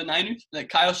and for the Niners. Like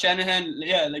Kyle Shanahan,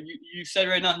 yeah, like you said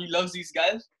right now, he loves these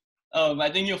guys. I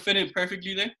think he'll fit in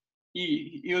perfectly there.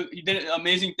 He did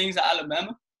amazing things at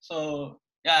Alabama. So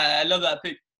yeah, I love that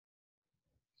pick.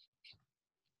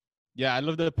 Yeah, I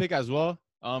love the pick as well.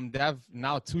 They have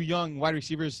now two young wide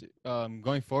receivers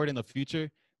going forward in the future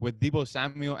with Debo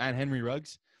Samuel and Henry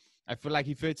Ruggs. I feel like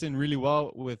he fits in really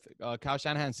well with Kyle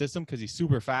Shanahan's system because he's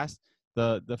super fast,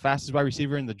 the fastest wide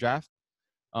receiver in the draft.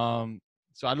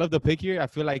 So I love the pick here. I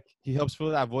feel like he helps fill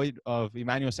that void of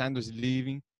Emmanuel Sanders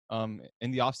leaving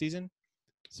in the offseason.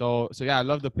 So yeah, I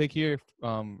love the pick here.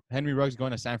 Henry Ruggs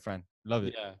going to San Fran. Love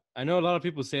it. Yeah, I know a lot of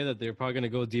people say that they're probably gonna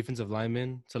go defensive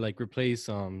lineman to like replace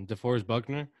DeForest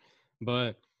Buckner,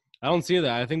 but I don't see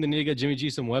that. I think they need to get Jimmy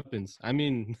G some weapons. I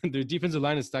mean, their defensive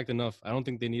line is stacked enough. I don't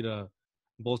think they need to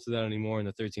bolster that anymore in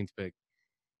the 13th pick.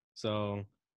 So,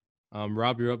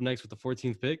 Rob, you're up next with the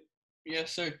 14th pick.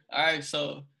 Yes, sir. All right,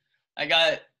 so I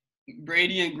got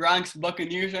Brady and Gronk's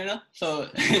Buccaneers right now. So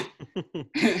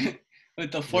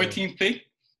with the 14th pick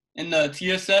in the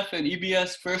TSF and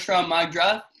EBS first round mock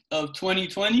draft of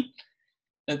 2020,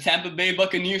 the Tampa Bay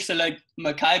Buccaneers select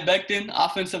Mekhi Becton,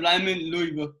 offensive lineman,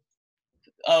 Louisville.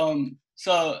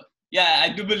 So yeah, I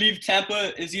do believe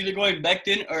Tampa is either going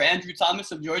Becton or Andrew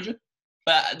Thomas of Georgia.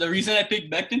 But the reason I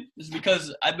picked Becton is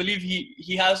because I believe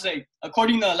he has like,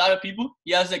 according to a lot of people,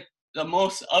 he has like the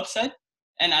most upside,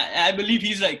 and I believe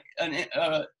he's like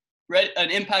an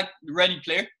impact ready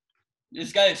player.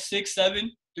 This guy is 6'7",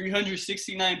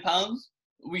 369 pounds.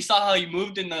 We saw how he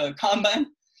moved in the combine.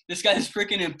 This guy is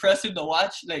freaking impressive to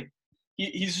watch. Like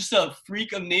he's just a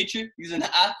freak of nature. He's an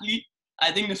athlete.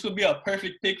 I think this would be a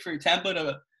perfect pick for Tampa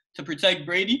to protect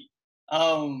Brady.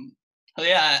 So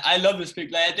yeah, I love this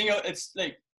pick. Like I think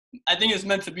it's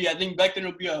meant to be. I think Becton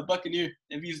will be a Buccaneer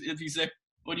if he's there.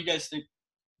 What do you guys think?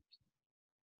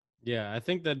 Yeah, I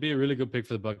think that'd be a really good pick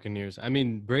for the Buccaneers. I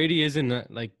mean, Brady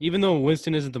isn't like, even though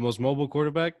Winston isn't the most mobile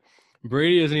quarterback,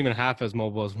 Brady isn't even half as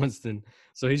mobile as Winston.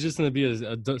 So he's just going to be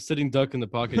a sitting duck in the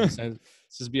pocket,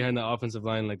 just behind the offensive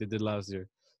line like they did last year.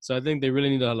 So I think they really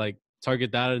need to like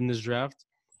target that in this draft.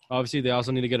 Obviously, they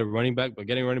also need to get a running back, but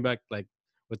getting a running back like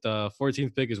with the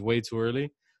 14th pick is way too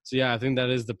early. So yeah, I think that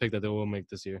is the pick that they will make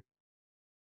this year.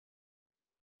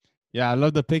 Yeah, I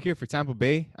love the pick here for Tampa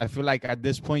Bay. I feel like at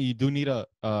this point you do need to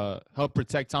help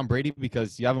protect Tom Brady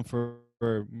because you have him for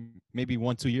maybe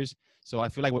 1-2 years. So I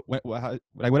feel like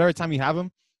whatever time you have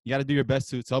him, you got to do your best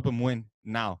to help him win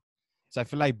now. So I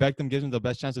feel like Beckham gives him the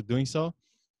best chance of doing so.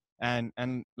 And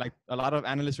like a lot of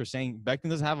analysts were saying, Beckham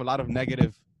doesn't have a lot of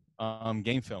negative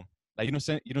game film. Like you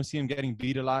don't see him getting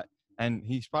beat a lot, and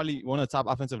he's probably one of the top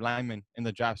offensive linemen in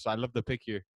the draft. So I love the pick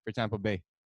here for Tampa Bay.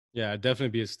 Yeah, definitely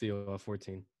be a steal at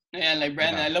 14. Yeah, like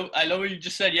Brandon, yeah. I love what you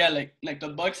just said. Yeah, like the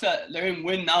Bucks, they're in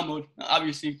win now mode.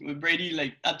 Obviously, with Brady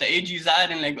like at the age he's at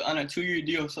and like on a 2-year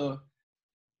deal. So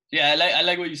yeah, I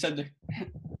like what you said there.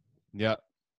 Yeah.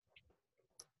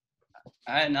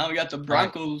 All right, now we got the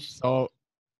Broncos. Right.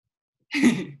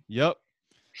 So, yep.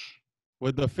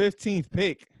 With the 15th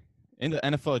pick in the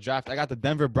NFL draft, I got the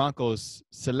Denver Broncos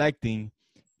selecting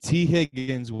T.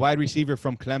 Higgins, wide receiver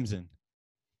from Clemson.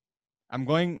 I'm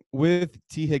going with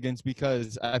T. Higgins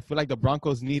because I feel like the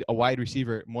Broncos need a wide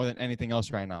receiver more than anything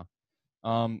else right now.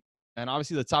 And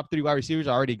obviously the top 3 wide receivers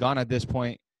are already gone at this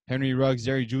point. Henry Ruggs,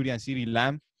 Jerry Jeudy, and CeeDee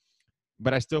Lamb.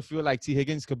 But I still feel like T.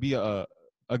 Higgins could be a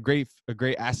great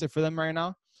asset for them right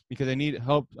now because they need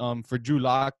help for Drew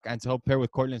Lock and to help pair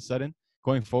with Cortland Sutton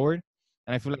going forward.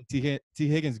 And I feel like T.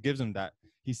 Higgins gives them that.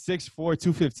 He's 6'4",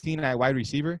 215 at wide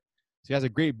receiver. So he has a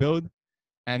great build.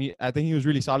 And I think he was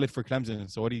really solid for Clemson.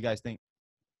 So what do you guys think?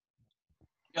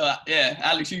 Yeah,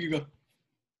 Alex, you can go.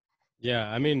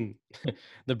 Yeah, I mean,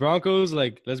 the Broncos,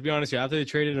 like, let's be honest here. After they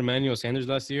traded Emmanuel Sanders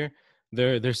last year,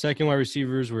 their second wide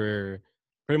receivers were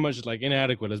pretty much, like,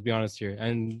 inadequate, let's be honest here.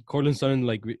 And Cortland Sutton,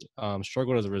 like,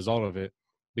 struggled as a result of it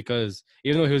because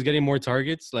even though he was getting more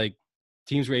targets, like,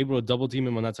 teams were able to double team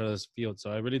him on that side of the field.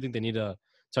 So I really think they need to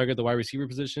target the wide receiver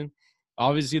position.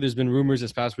 Obviously, there's been rumors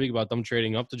this past week about them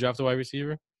trading up to draft a wide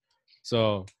receiver.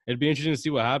 So it'd be interesting to see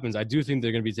what happens. I do think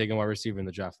they're going to be taking wide receiver in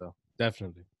the draft, though.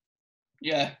 Definitely.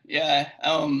 Yeah.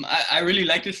 I really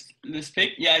like this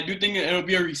pick. Yeah, I do think it'll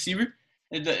be a receiver.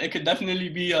 it could definitely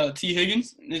be T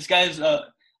Higgins. This guy's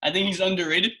I think he's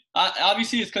underrated.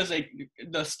 Obviously, it's because like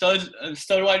the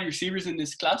stud wide receivers in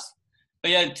this class.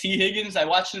 But yeah, T Higgins, I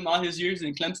watched him all his years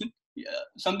in Clemson. Yeah,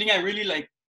 something I really like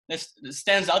that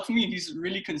stands out to me. He's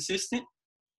really consistent.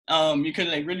 You could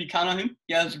like really count on him.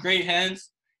 He has great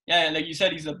hands. Yeah, like you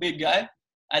said, he's a big guy.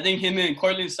 I think him and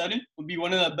Cortland Sutton would be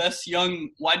one of the best young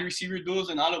wide receiver duos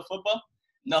in all of football.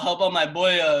 And they'll help out my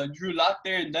boy Drew Lock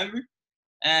there in Denver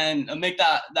and make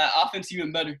that offense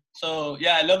even better. So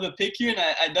yeah, I love the pick here, and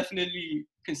I definitely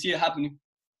can see it happening.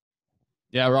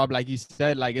 Yeah, Rob, like you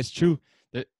said, like it's true.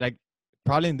 That, like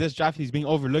probably in this draft, he's being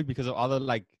overlooked because of all the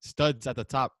like studs at the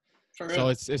top. For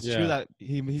real. So it's true that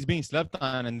he's being slept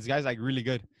on, and this guy's like really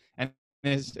good. And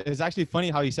it's actually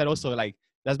funny how he said also like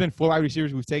there's been 4 wide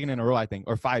receivers we've taken in a row, I think,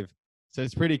 or 5. So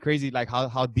it's pretty crazy like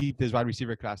how deep this wide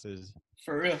receiver class is.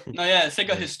 For real. No, yeah, it's like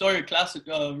a historic class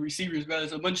of receivers, bro.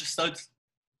 It's a bunch of studs.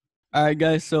 All right,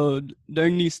 guys. So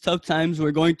during these tough times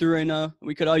we're going through right now,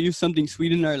 we could all use something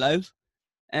sweet in our lives.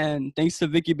 And thanks to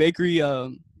Vicky Bakery,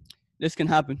 this can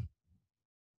happen.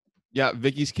 Yeah,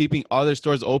 Vicky's keeping all their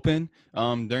stores open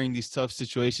during these tough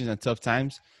situations and tough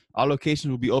times. All locations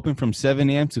will be open from 7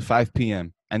 a.m. to 5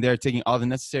 p.m. And they're taking all the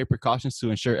necessary precautions to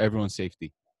ensure everyone's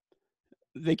safety.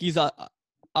 Vicky's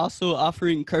also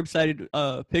offering curbside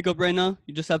pickup right now.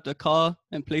 You just have to call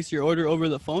and place your order over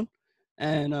the phone.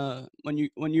 And when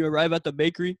you arrive at the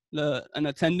bakery, an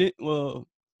attendant will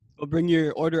bring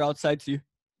your order outside to you.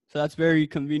 So that's very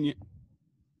convenient.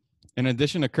 In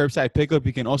addition to curbside pickup,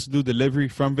 you can also do delivery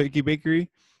from Vicky Bakery.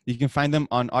 You can find them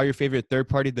on all your favorite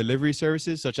third-party delivery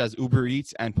services, such as Uber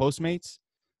Eats and Postmates.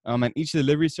 And each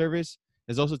delivery service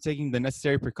is also taking the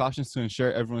necessary precautions to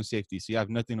ensure everyone's safety, so you have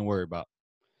nothing to worry about.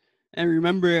 And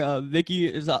remember, Vicky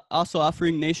is also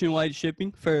offering nationwide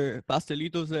shipping for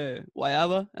pastelitos de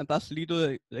guayaba and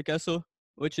pastelito de queso,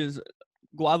 which is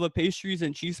guava pastries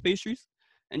and cheese pastries.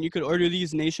 And you could order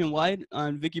these nationwide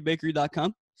on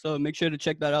vickybakery.com. So make sure to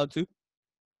check that out too.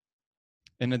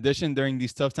 In addition, during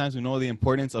these tough times, we know the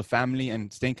importance of family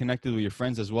and staying connected with your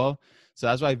friends as well. So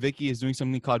that's why Vicky is doing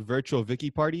something called virtual Vicky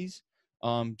parties,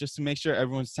 just to make sure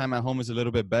everyone's time at home is a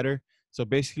little bit better. So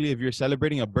basically, if you're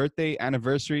celebrating a birthday,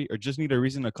 anniversary, or just need a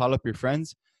reason to call up your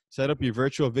friends, set up your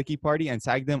virtual Vicky party and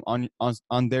tag them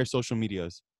on their social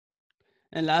medias.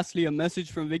 And lastly, a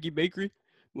message from Vicky Bakery.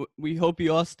 We hope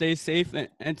you all stay safe,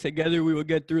 and together we will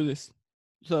get through this.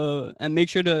 So, and make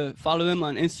sure to follow them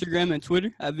on Instagram and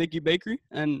Twitter at Vicky Bakery,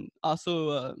 and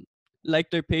also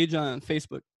like their page on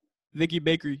Facebook, Vicky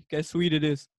Bakery. Guess sweet it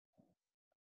is.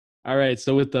 All right,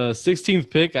 so with the 16th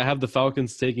pick, I have the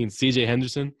Falcons taking C.J.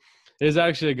 Henderson. There's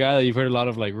actually a guy that you've heard a lot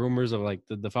of like rumors of like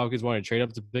the Falcons want to trade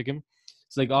up to pick him.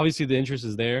 It's like obviously the interest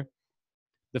is there.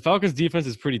 The Falcons defense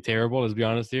is pretty terrible, let's be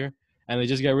honest here. And they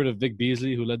just got rid of Vic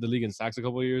Beasley, who led the league in sacks a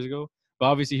couple of years ago. But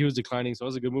obviously he was declining, so it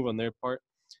was a good move on their part.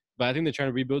 But I think they're trying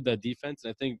to rebuild that defense.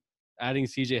 And I think adding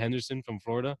C.J. Henderson from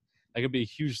Florida, that could be a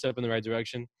huge step in the right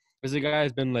direction. This guy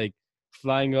has been like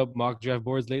flying up mock draft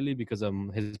boards lately because of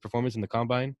his performance in the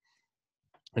combine.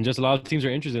 And just a lot of teams are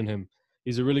interested in him.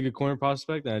 He's a really good corner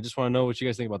prospect, and I just want to know what you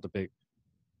guys think about the pick.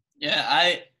 Yeah,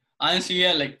 I honestly,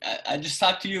 yeah, like I just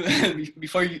talked to you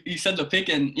before you said the pick,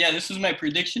 and yeah, this was my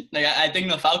prediction. Like I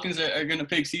think the Falcons are gonna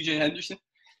pick C.J. Henderson.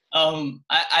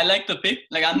 I like the pick.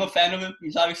 Like I'm a fan of him.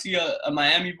 He's obviously a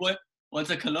Miami boy. Went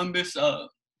to Columbus.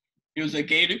 He was a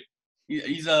Gator.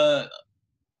 He's an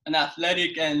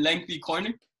athletic and lengthy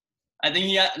corner. I think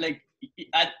he had like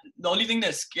the only thing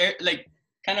that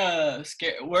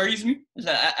worries me is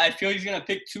that I feel he's gonna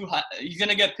pick too high. He's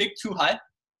gonna get picked too high.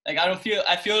 Like I feel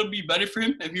it'd be better for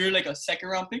him if you're like a second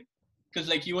round pick, because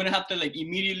like you wouldn't have to like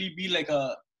immediately be like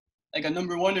a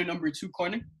number 1 or number 2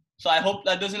 corner. So I hope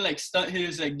that doesn't like stunt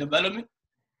his like development.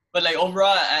 But like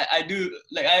overall, I do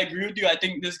like I agree with you. I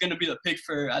think this is gonna be the pick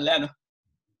for Atlanta.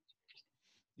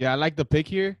 Yeah, I like the pick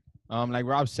here. Like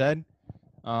Rob said.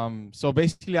 So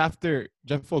basically after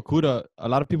Jeff Okudah, a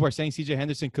lot of people are saying C.J.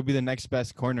 Henderson could be the next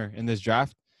best corner in this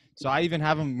draft. So I even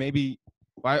have him maybe,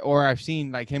 or I've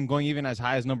seen like him going even as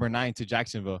high as number 9 to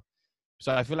Jacksonville.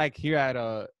 So I feel like here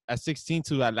at 16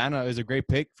 to Atlanta is a great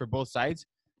pick for both sides,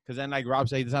 because then like Rob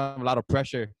said, he doesn't have a lot of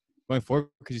pressure going forward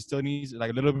because he still needs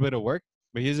like a little bit of work.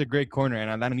 But he's a great corner,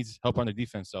 and Atlanta needs help on the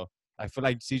defense. So I feel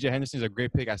like C.J. Henderson is a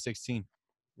great pick at 16.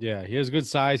 Yeah, he has good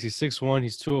size. He's 6'1",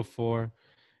 he's 204.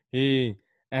 He's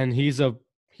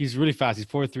really fast. He's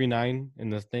 4.39 in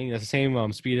the thing. That's the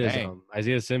same speed as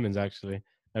Isaiah Simmons, actually,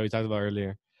 that we talked about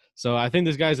earlier. So I think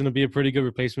this guy's going to be a pretty good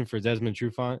replacement for Desmond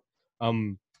Trufant.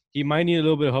 He might need a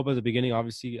little bit of help at the beginning.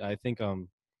 Obviously, I think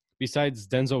besides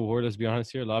Denzel Ward, let's be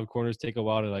honest here, a lot of corners take a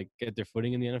while to like get their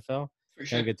footing in the NFL. For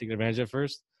sure. And get taken advantage at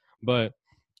first. But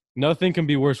nothing can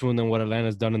be worse than what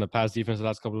Atlanta's done in the past defense the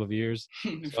last couple of years. For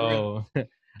real. So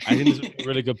I think this is a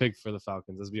really good pick for the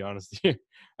Falcons. Let's be honest here.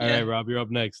 All Yeah. right, Rob, you're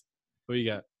up next. Who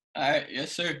you got? All right,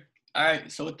 yes, sir. All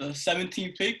right, so with the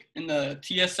 17th pick in the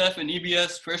TSF and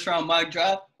EBS first round mock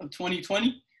draft of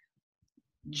 2020,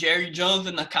 Jerry Jones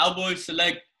and the Cowboys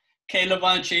select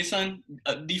Calevon Chason,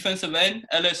 defensive end,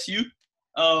 LSU.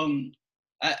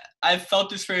 I've felt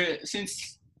this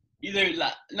since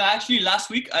last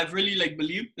week. I've really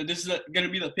believed that this is gonna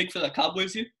be the pick for the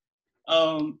Cowboys here.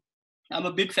 I'm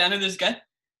a big fan of this guy,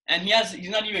 and he's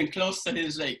not even close to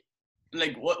his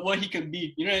what he can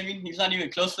be. You know what I mean? He's not even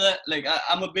close to that.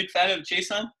 I'm a big fan of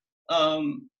Chason.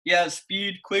 He has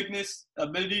speed, quickness,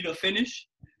 ability to finish,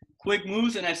 quick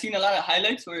moves, and I've seen a lot of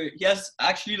highlights where he has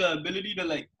actually the ability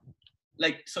to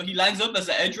so he lines up as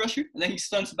an edge rusher, and then he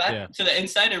stunts back to the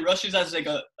inside and rushes as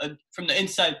a from the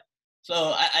inside.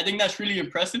 So I think that's really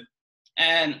impressive.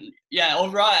 And yeah,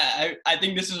 overall, I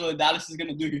think this is what Dallas is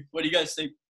gonna do here. What do you guys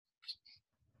think?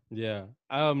 Yeah.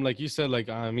 Like you said,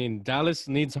 I mean, Dallas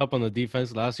needs help on the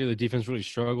defense. Last year, the defense really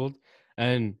struggled.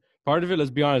 And part of it, let's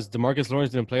be honest, DeMarcus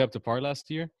Lawrence didn't play up to par last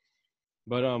year.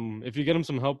 But if you get him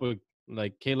some help with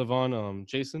Calevon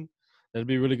Chason, that'd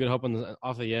be really good help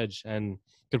off the edge and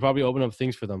could probably open up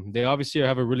things for them. They obviously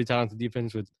have a really talented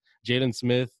defense with Jalen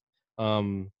Smith.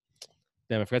 Damn,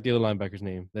 I forgot the other linebacker's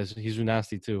name. He's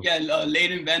nasty too. Yeah,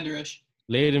 Leighton Vander Esch.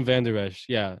 Leighton Vander Esch,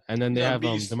 yeah. And then they have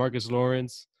DeMarcus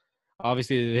Lawrence.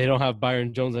 Obviously, they don't have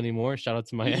Byron Jones anymore. Shout out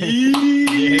to Miami.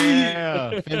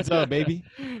 Yeah, fins up, baby.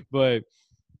 But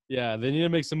yeah, they need to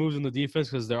make some moves in the defense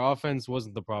because their offense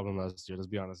wasn't the problem last year. Let's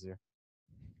be honest here.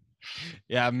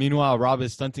 Yeah. Meanwhile, Rob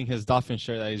is stunting his Dolphin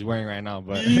shirt that he's wearing right now.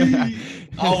 But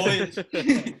always.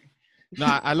 No,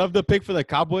 I love the pick for the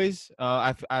Cowboys.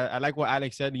 I like what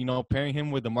Alex said. You know, pairing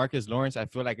him with DeMarcus Lawrence, I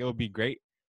feel like it would be great.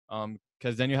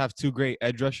 Because then you have two great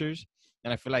edge rushers,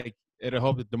 and I feel like it'll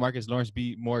help DeMarcus Lawrence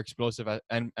be more explosive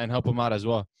and help him out as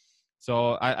well.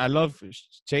 So I love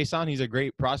Chason. He's a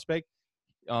great prospect.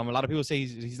 A lot of people say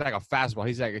he's like a fastball.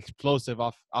 He's like explosive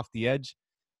off the edge.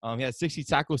 He had 60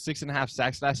 tackles, 6.5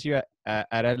 sacks last year at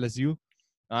LSU.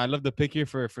 I love the pick here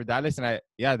for Dallas, and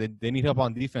they need help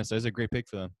on defense. So it's a great pick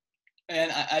for them.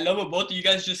 And I love what both of you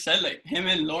guys just said. Him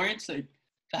and Lawrence, to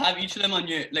have each of them on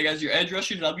your as your edge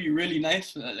rushers, that'd be really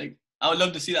nice. I would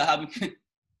love to see that happen.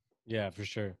 Yeah, for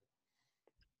sure.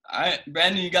 All right,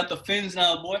 Brandon, you got the Fins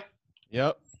now, boy.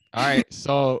 Yep. All right.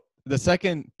 So the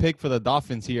second pick for the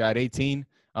Dolphins here at 18.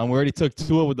 We already took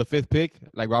Tua with the 5th pick,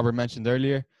 like Robert mentioned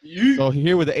earlier. Yeah. So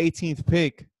here with the 18th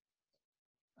pick,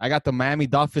 I got the Miami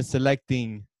Dolphins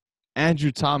selecting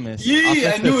Andrew Thomas,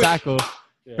 offensive tackle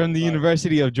from the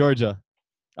University of Georgia.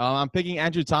 I'm picking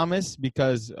Andrew Thomas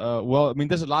because, there's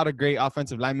a lot of great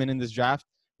offensive linemen in this draft.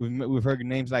 We've heard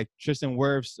names like Tristan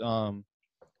Wirfs.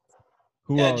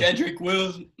 Who else? Jedrick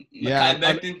Wills, Mekhi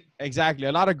Becton. Exactly.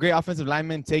 A lot of great offensive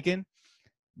linemen taken.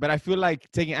 But I feel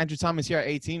like taking Andrew Thomas here at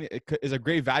 18 is a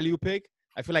great value pick.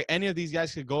 I feel like any of these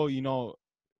guys could go,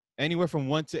 anywhere from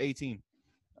 1 to 18,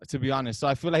 to be honest. So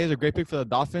I feel like he's a great pick for the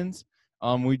Dolphins.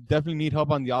 We definitely need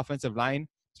help on the offensive line,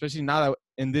 especially now that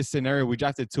in this scenario we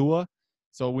drafted Tua.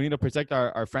 So we need to protect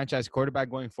our franchise quarterback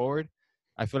going forward.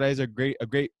 I feel like he's a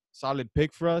great solid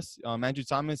pick for us. Andrew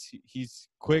Thomas, he's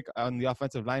quick on the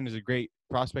offensive line, is a great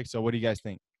prospect. So what do you guys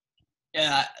think?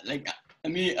 Yeah, all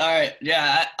right.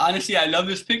 Yeah, honestly, I love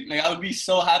this pick. I would be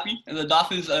so happy if the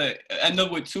Dolphins end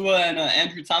up with Tua and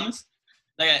Andrew Thomas.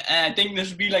 And I think this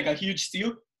would be a huge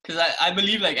steal because I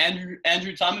believe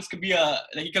Andrew Thomas could be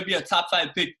a top 5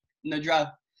 pick in the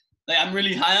draft. I'm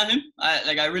really high on him.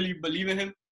 I really believe in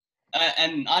him.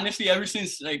 And honestly, ever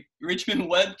since Richmond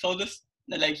Webb told us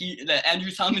that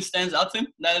Andrew Thomas stands out to him,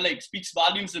 that speaks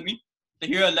volumes to me. To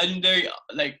hear a legendary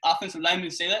offensive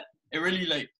lineman say that, it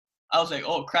really I was like,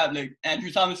 oh crap,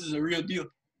 Andrew Thomas is a real deal.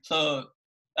 So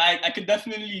I could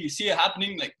definitely see it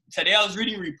happening. Today I was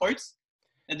reading reports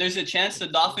that there's a chance the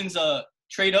Dolphins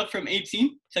trade up from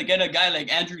 18 to get a guy like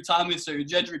Andrew Thomas or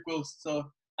Jedrick Wills. So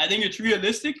I think it's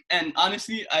realistic, and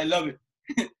honestly, I love it.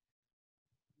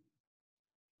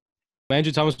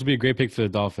 Andrew Thomas would be a great pick for the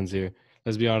Dolphins here.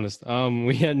 Let's be honest.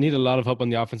 We need a lot of help on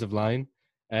the offensive line,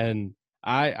 and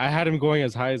I had him going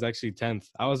as high as actually 10th.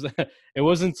 It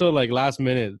wasn't until last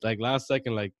minute, last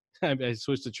second, I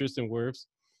switched to Tristan Wirfs,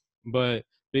 but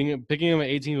picking him at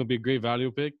 18 would be a great value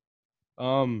pick.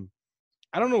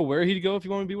 I don't know where he'd go if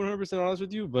you want to be 100% honest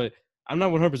with you, but I'm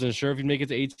not 100% sure if he'd make it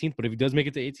to 18th. But if he does make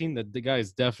it to 18, the guy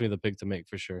is definitely the pick to make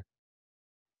for sure.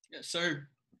 Yes, sir.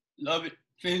 Love it.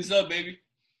 Fins up, baby.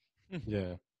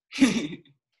 Yeah.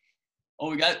 Oh,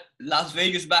 we got Las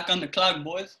Vegas back on the clock,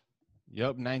 boys.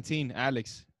 Yep, 19.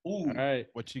 Alex. Ooh. All right.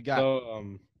 What you got?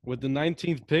 So With the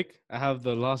 19th pick, I have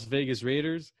the Las Vegas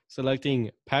Raiders selecting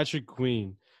Patrick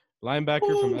Queen,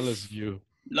 linebacker from Oof. LSU.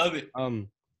 Love it.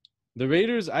 The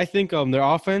Raiders, I think their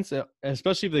offense,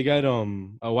 especially if they get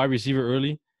a wide receiver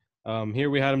early. Here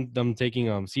we had them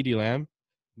taking CD Lamb,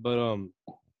 but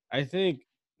I think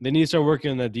they need to start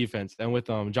working on that defense. And with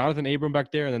Jonathan Abram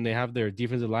back there, and then they have their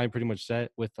defensive line pretty much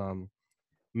set with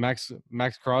Max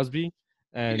Crosby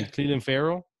Yeah. and Cleveland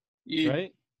Farrell, Yeah.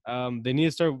 right? They need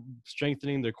to start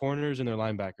strengthening their corners and their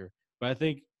linebacker. But I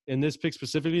think in this pick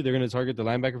specifically, they're going to target the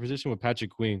linebacker position with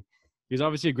Patrick Queen. He's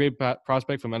obviously a great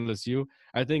prospect from LSU.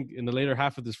 I think in the later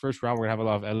half of this first round, we're going to have a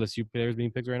lot of LSU players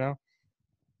being picked right now.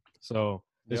 So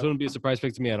this Yep. wouldn't be a surprise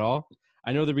pick to me at all.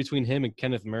 I know they're between him and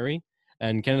Kenneth Murray,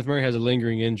 and Kenneth Murray has a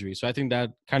lingering injury. So I think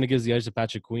that kind of gives the edge to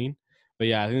Patrick Queen. But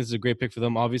yeah, I think this is a great pick for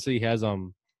them. Obviously, he has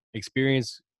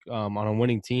experience on a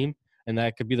winning team, and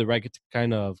that could be the right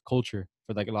kind of culture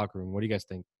for like a locker room. What do you guys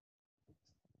think?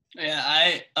 Yeah,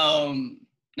 I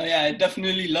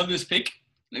definitely love this pick.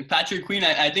 Like Patrick Queen,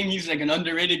 I think he's like an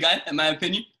underrated guy in my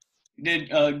opinion. He did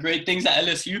great things at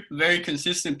LSU. Very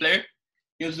consistent player.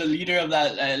 He was the leader of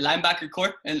that linebacker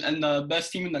corps and the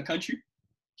best team in the country.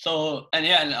 So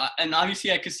and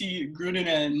obviously I could see Gruden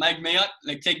and Mike Mayock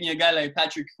like taking a guy like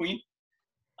Patrick Queen.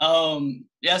 So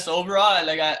overall,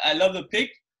 I love the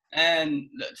pick, and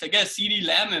to get CD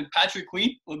Lamb and Patrick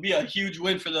Queen would be a huge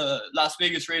win for the Las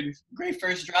Vegas Raiders. Great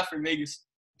first draft for Vegas.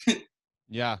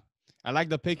 Yeah, I like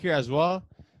the pick here as well.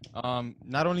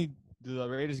 Not only do the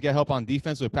Raiders get help on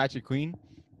defense with Patrick Queen,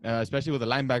 especially with the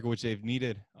linebacker, which they've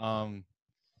needed.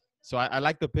 So I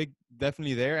like the pick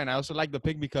definitely there, and I also like the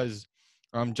pick because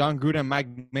John Gruden and Mike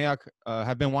Mayock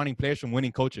have been wanting players from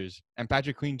winning coaches, and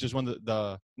Patrick Queen just won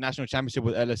the national championship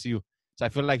with LSU. So I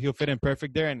feel like he'll fit in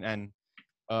perfect there, and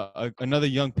another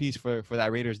young piece for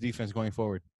that Raiders defense going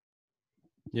forward.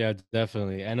 Yeah,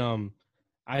 definitely. And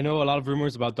I know a lot of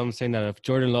rumors about them saying that if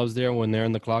Jordan Love's there when they're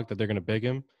in the clock, that they're gonna pick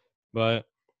him. But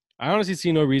I honestly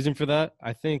see no reason for that.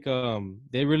 I think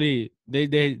they really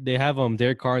they have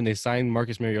Derek Carr and they signed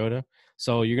Marcus Mariota.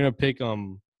 So you're gonna pick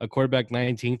a quarterback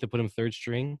 19th to put him third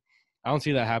string. I don't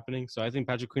see that happening. So I think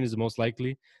Patrick Queen is the most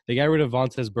likely. They got rid of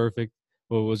Vontaze Burfict,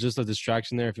 but it was just a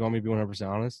distraction there. If you want me to be 100%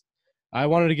 honest, I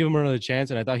wanted to give him another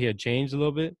chance, and I thought he had changed a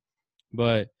little bit,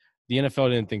 but the NFL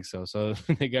didn't think so. So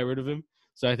they got rid of him.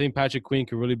 So I think Patrick Queen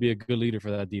could really be a good leader for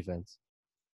that defense.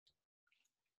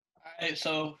 All right,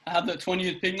 so I have the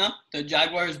 20th pick now. The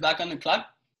Jaguars back on the clock.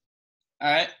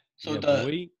 All right, so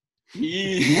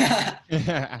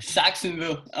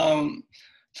Saxonville.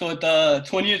 So with the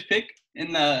 20th pick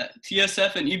in the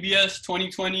TSF and EBS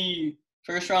 2020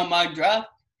 first round mock draft,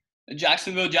 the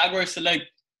Jacksonville Jaguars select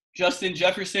Justin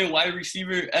Jefferson, wide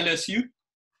receiver, LSU.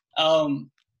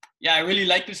 I really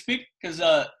like this pick because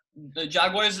the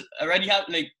Jaguars already have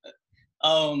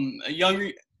a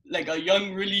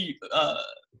young really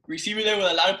receiver there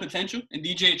with a lot of potential in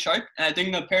DJ Chark, and I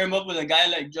think they'll pair him up with a guy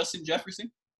like Justin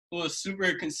Jefferson, who was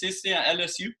super consistent at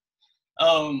LSU.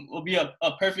 Will be a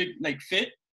perfect fit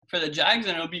for the Jags,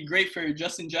 and it'll be great for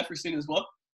Justin Jefferson as well.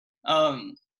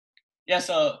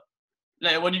 So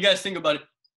what do you guys think about it?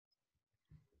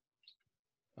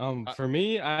 For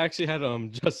me, I actually had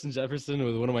Justin Jefferson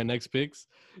with one of my next picks.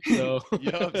 So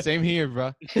same here,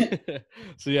 bro.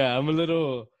 So yeah, I'm a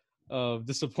little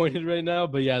disappointed right now,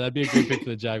 but yeah, that'd be a great pick for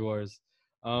the Jaguars.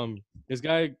 This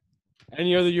guy,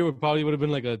 any other year would have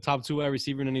been like a top 2 wide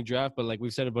receiver in any draft, but like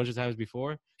we've said a bunch of times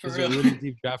before, this is a really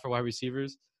deep draft for wide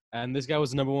receivers, and this guy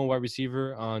was the number 1 wide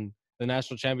receiver on the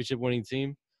national championship winning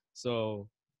team, so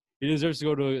he deserves to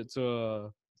go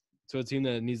to a team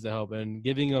that needs the help, and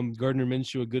giving Gardner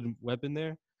Minshew a good weapon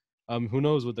there, who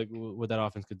knows what that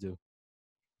offense could do.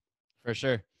 For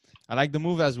sure. I like the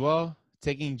move as well,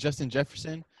 taking Justin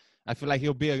Jefferson. I feel like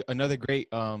he'll be another great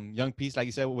young piece, like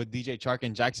you said, with DJ Chark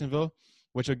in Jacksonville,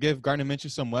 which will give Gardner Minshew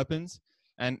some weapons.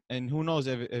 And who knows,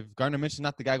 if Gardner Minshew's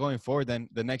not the guy going forward, then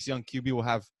the next young QB will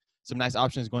have some nice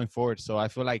options going forward. So I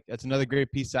feel like that's another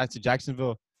great piece to add to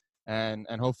Jacksonville, and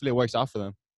hopefully it works out for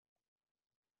them.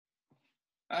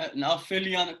 All right, now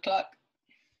Philly on the clock.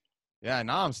 Yeah,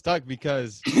 now I'm stuck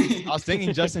because I was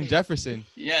thinking Justin Jefferson.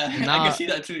 Yeah, now, I can see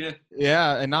that too. Yeah.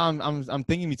 Yeah, and now I'm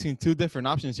thinking between 2 different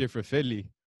options here for Philly.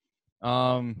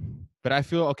 But I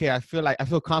feel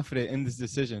confident in this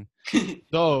decision.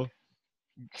 So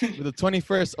with the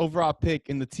 21st overall pick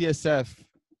in the TSF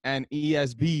and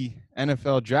ESB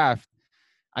NFL draft,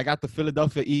 I got the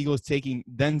Philadelphia Eagles taking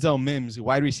Denzel Mims,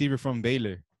 wide receiver from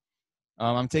Baylor.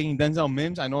 I'm taking Denzel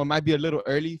Mims. I know it might be a little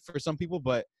early for some people,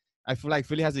 but I feel like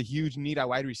Philly has a huge need at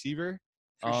wide receiver.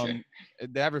 For sure.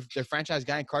 They have their franchise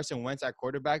guy in Carson Wentz at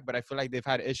quarterback, but I feel like they've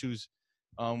had issues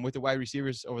with the wide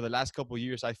receivers over the last couple of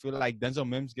years. I feel like Denzel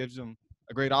Mims gives them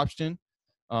a great option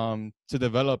to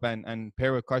develop and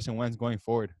pair with Carson Wentz going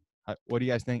forward. What do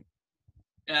you guys think?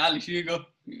 Yeah, Alex, you go.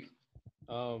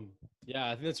 Yeah,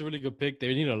 I think that's a really good pick.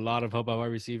 They need a lot of help at wide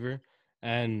receiver,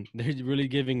 and they're really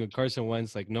giving Carson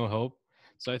Wentz like no help.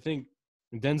 So I think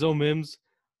Denzel Mims,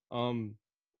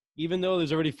 even though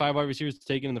there's already 5 wide receivers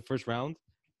taken in the first round,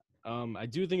 I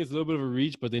do think it's a little bit of a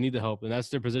reach, but they need the help, and that's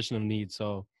their position of need.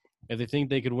 So if they think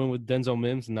they could win with Denzel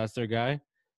Mims and that's their guy,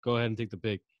 go ahead and take the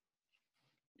pick.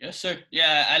 Yes, sir.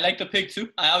 Yeah, I like the pick too.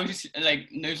 I obviously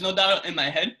there's no doubt in my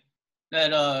head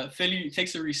that Philly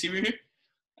takes a receiver here.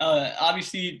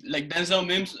 Obviously, like Denzel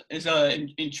Mims is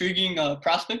an intriguing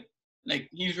prospect. Like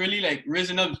he's really like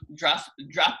risen up draft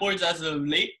boards as of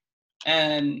late,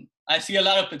 and I see a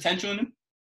lot of potential in him.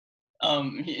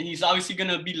 He's obviously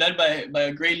gonna be led by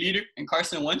a great leader in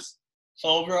Carson Wentz. So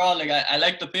overall, like I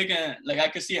like the pick, and like I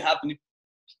could see it happening.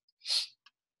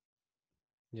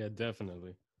 Yeah,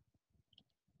 definitely.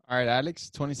 All right, Alex,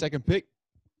 22nd pick.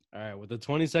 All right, with the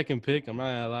 22nd pick, I'm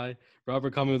not gonna lie,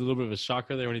 Robert caught me with a little bit of a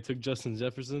shocker there when he took Justin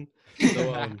Jefferson.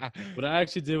 So what I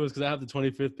actually did was because I have the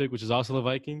 25th pick, which is also the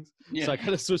Vikings. Yeah. So I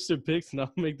kind of switched their picks, and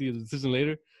I'll make the decision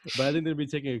later. But I think they'll be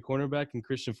taking a cornerback in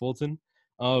Christian Fulton.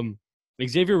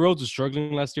 Xavier Rhodes was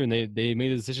struggling last year, and they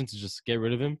made a decision to just get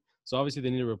rid of him. So obviously they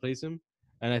need to replace him.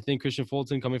 And I think Christian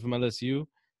Fulton coming from LSU,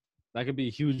 that could be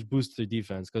a huge boost to their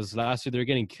defense because last year they were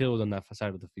getting killed on that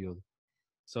side of the field.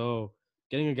 So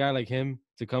getting a guy like him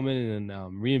to come in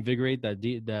and reinvigorate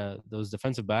those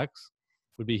defensive backs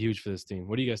would be huge for this team.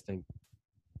 What do you guys think?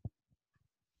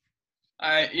 All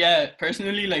right, yeah.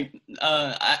 Personally, like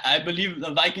I believe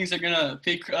the Vikings are gonna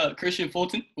pick Christian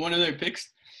Fulton, one of their picks.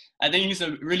 I think he's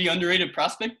a really underrated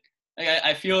prospect. Like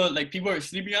I feel like people are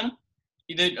sleeping on him.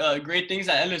 He did great things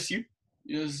at LSU.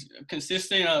 He was a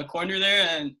consistent corner there,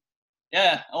 and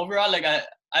yeah, overall, like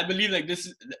I believe like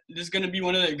this is gonna be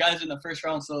one of the guys in the first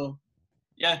round. So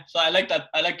yeah, so I like that.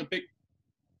 I like the pick.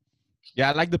 Yeah,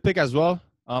 I like the pick as well.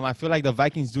 I feel like the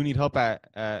Vikings do need help at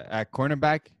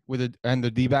cornerback and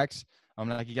the D-backs.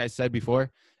 Like you guys said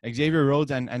before, Xavier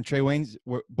Rhodes and Trey Waynes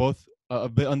were both a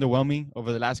bit underwhelming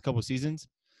over the last couple seasons.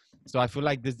 So I feel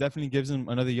like this definitely gives them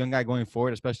another young guy going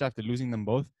forward, especially after losing them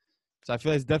both. So I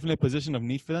feel like it's definitely a position of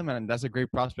need for them, and that's a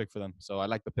great prospect for them. So I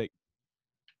like the pick.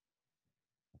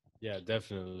 Yeah,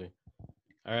 definitely.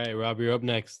 All right, Rob, you're up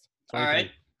next. All right.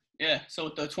 Yeah, so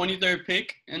with the 23rd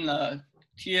pick in the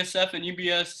TSF and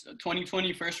EBS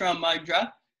 2020 first-round mock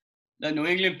draft, the New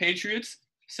England Patriots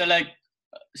select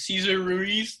Cesar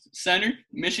Ruiz, center,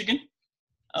 Michigan.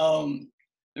 The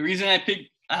reason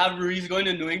I have Ruiz going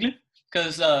to New England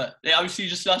because they obviously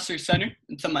just lost their center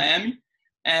to Miami,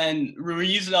 and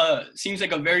Ruiz seems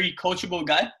like a very coachable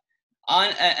guy.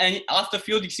 On and off the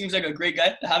field, he seems like a great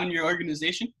guy to have in your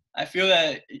organization. I feel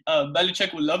that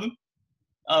Belichick would love him.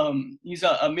 He's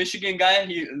a Michigan guy.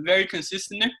 He's very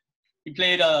consistent there.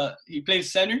 He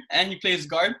plays center and he plays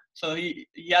guard, so he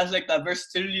has like that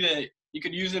versatility that you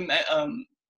could use him at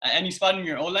any spot in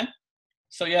your O-line.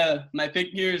 So yeah, my pick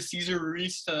here is Cesar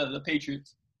Ruiz to the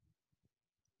Patriots.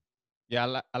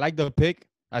 Yeah, I like the pick.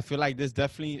 I feel like this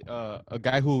definitely a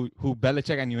guy who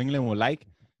Belichick and New England will like.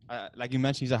 Like you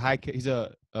mentioned, he's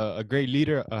a great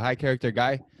leader, a high character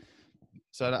guy.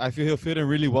 So I feel he'll fit in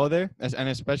really well there, and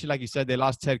especially like you said, they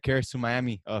lost Ted Karras to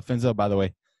Miami. Fins up, by the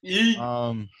way.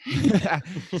 So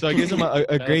it gives him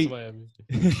a great.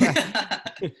 You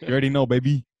already know,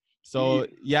 baby. So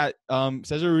yeah,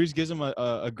 Cesar Ruiz gives him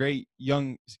a great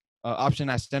young option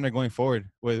at center going forward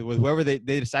with whoever they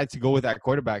decide to go with at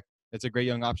quarterback. It's a great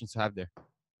young option to have there.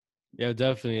 Yeah,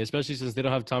 definitely. Especially since they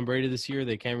don't have Tom Brady this year,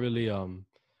 they can't really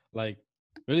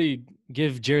really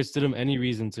give Jarrett Stidham any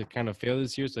reason to kind of fail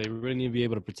this year. So they really need to be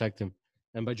able to protect him.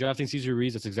 And by drafting Cesar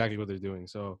Ruiz, that's exactly what they're doing.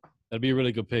 So that'd be a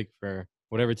really good pick for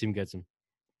whatever team gets him,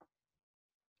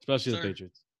 especially the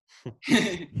Patriots.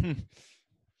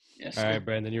 Yes, all right,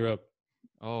 Brandon, you're up.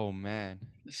 Oh man,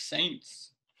 the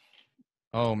Saints.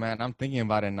 Oh man, I'm thinking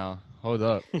about it now. Hold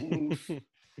up.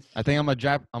 I think I'm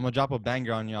gonna drop a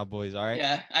banger on y'all boys. All right.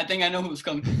 Yeah, I think I know who's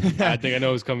coming. I think I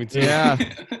know who's coming too. Yeah.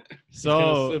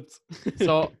 So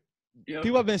Yep.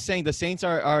 people have been saying the Saints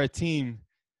are a team.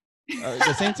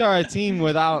 The Saints are a team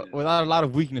without a lot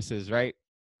of weaknesses, right?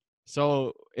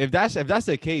 So if that's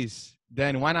the case,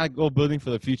 then why not go building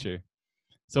for the future?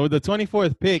 So with the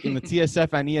 24th pick in the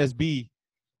TSF and ESB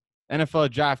NFL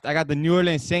draft, I got the New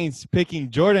Orleans Saints picking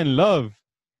Jordan Love.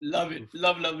 Love it.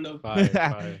 Love.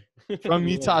 Fire. From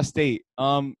Utah State.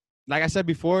 Like I said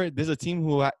before, there's a team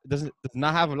who does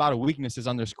not have a lot of weaknesses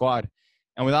on their squad,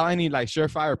 and without any like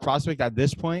surefire prospect at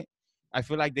this point, I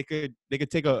feel like they could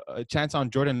take a chance on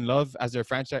Jordan Love as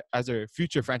their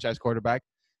future franchise quarterback.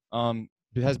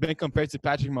 It has been compared to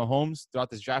Patrick Mahomes throughout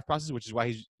this draft process, which is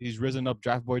why he's risen up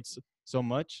draft boards so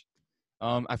much.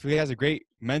 I feel he has a great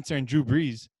mentor in Drew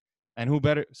Brees, and who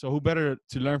better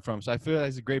to learn from? So I feel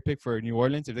that's a great pick for New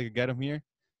Orleans if they could get him here,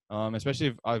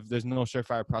 especially if there's no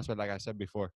surefire prospect like I said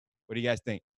before. What do you guys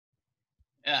think?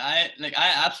 Yeah,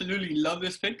 I absolutely love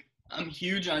this pick. I'm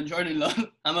huge on Jordan Love.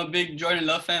 I'm a big Jordan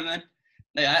Love fan, man.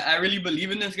 Like I really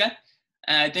believe in this guy,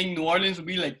 and I think New Orleans would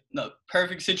be like the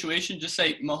perfect situation. Just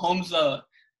like Mahomes,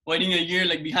 waiting a year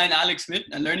like behind Alex Smith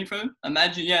and learning from him.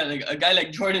 Imagine, yeah, like a guy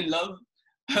like Jordan Love,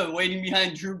 waiting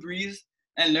behind Drew Brees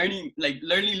and learning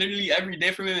literally every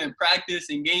day from him in practice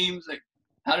and games, like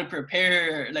how to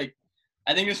prepare. Like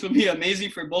I think this would be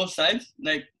amazing for both sides.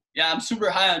 Like yeah, I'm super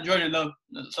high on Jordan Love,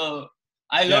 so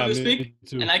I love this pick,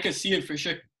 and I could see it for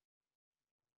sure.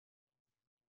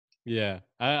 Yeah,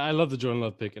 I love the Jordan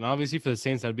Love pick. And obviously for the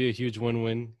Saints, that'd be a huge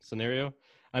win-win scenario.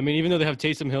 I mean, even though they have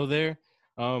Taysom Hill there,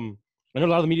 I know a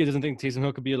lot of the media doesn't think Taysom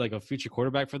Hill could be like a future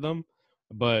quarterback for them,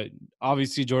 but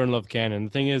obviously Jordan Love can. And the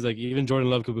thing is, like, even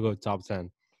Jordan Love could go top 10.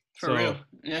 For real.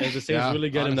 Yeah. If the Saints really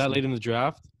get him that honestly. late in the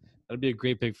draft, that'd be a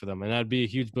great pick for them. And that'd be a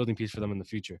huge building piece for them in the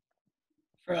future.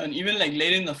 And even like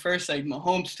late in the first, like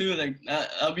Mahomes too, like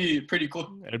that'll be pretty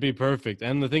cool. It'd be perfect.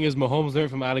 And the thing is, Mahomes learned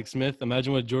from Alex Smith.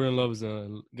 Imagine what Jordan Love's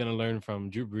gonna learn from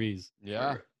Drew Brees.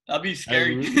 Yeah. That'll be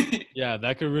scary. Yeah,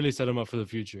 that could really set him up for the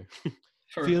future.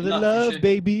 Feel the for love, sure.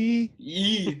 baby.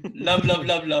 Yeah.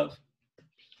 Love.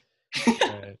 All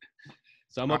right.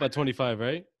 So I'm up at 25,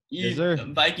 right? Yeah. Yes, sir.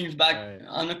 Vikings back All right.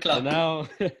 on the So clock. now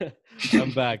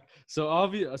I'm back. So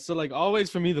like always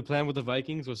for me, the plan with the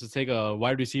Vikings was to take a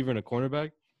wide receiver and a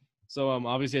cornerback. So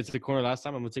obviously I took the corner last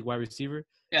time. I'm gonna take wide receiver.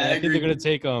 Yeah, And I I think agree. they're gonna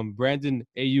take Brandon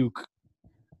Ayuk.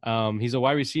 He's a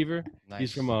wide receiver. Nice.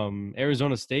 He's from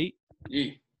Arizona State.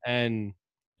 Yeah. And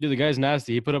dude, the guy's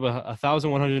nasty. He put up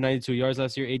 1,192 yards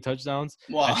last year, 8 touchdowns.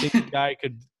 Wow. I think the guy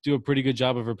could do a pretty good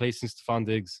job of replacing Stephon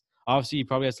Diggs. Obviously, he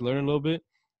probably has to learn a little bit,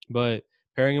 but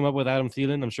pairing him up with Adam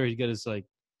Thielen, I'm sure he'd get his he'll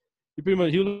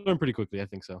learn pretty quickly. I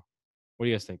think so. What do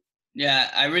you guys think?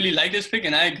 Yeah, I really like this pick,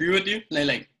 and I agree with you.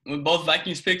 Like with both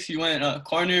Vikings picks, you went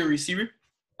corner and receiver.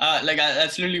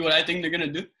 That's literally what I think they're gonna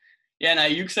do. Yeah, and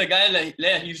Ayuk's a guy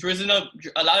he's risen up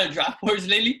a lot of draft boards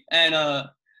lately, and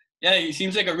he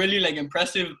seems like a really like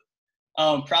impressive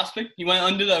prospect. He went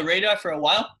under the radar for a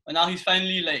while, but now he's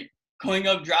finally like going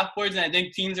up draft boards, and I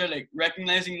think teams are like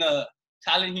recognizing the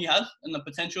talent he has and the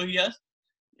potential he has.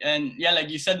 And yeah, like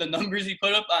you said, the numbers he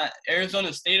put up at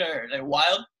Arizona State are like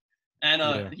wild.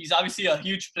 And he's obviously a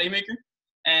huge playmaker.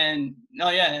 And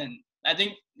and I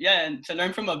think and to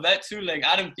learn from a vet too, like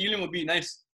Adam Thielen would be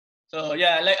nice. So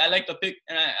yeah, I like the pick,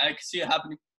 and I can see it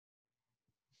happening.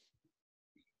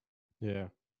 Yeah.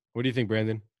 What do you think,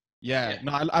 Brandon? Yeah.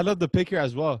 No, I love the pick here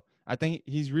as well. I think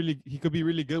he could be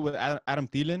really good with Adam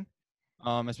Thielen,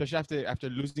 especially after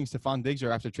losing Stephon Diggs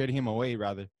or after trading him away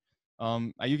rather.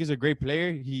 Ayuk is a great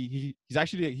player. He's a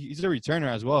returner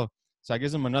as well. So I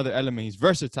gives him another element. He's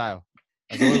versatile.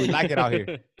 That's the way we like it out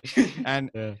here.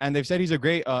 And they've said he's a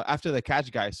great after the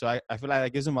catch guy. So I feel like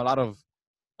that gives him a lot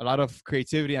of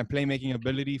creativity and playmaking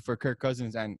ability for Kirk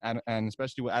Cousins and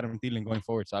especially with Adam Thielen going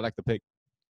forward. So I like the pick.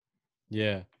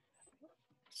 Yeah.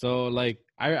 So like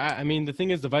I mean the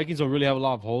thing is the Vikings don't really have a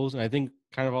lot of holes, and I think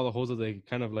kind of all the holes that they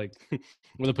kind of like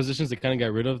were the positions they kind of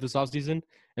got rid of this offseason.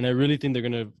 And I really think they're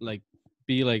gonna like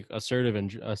be like assertive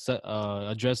and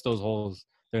address those holes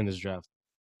during this draft.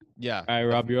 Yeah. All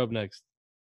right, Rob, you're up next.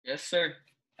 Yes, sir.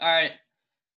 All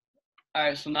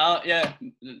right. So now,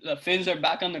 the Finns are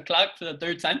back on the clock for the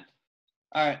third time.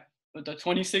 All right. With the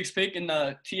 26th pick in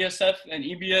the TSF and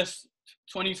EBS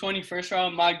 2020 first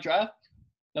round mock draft,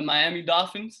 the Miami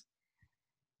Dolphins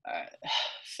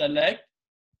select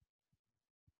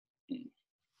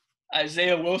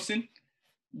Isaiah Wilson,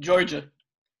 Georgia.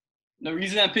 The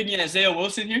reason I'm picking Isaiah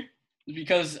Wilson here is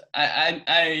because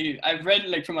I've read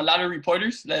like from a lot of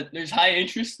reporters that there's high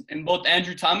interest in both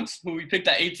Andrew Thomas, who we picked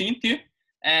at 18th here,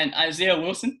 and Isaiah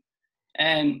Wilson.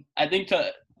 And I think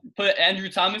to put Andrew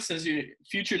Thomas as your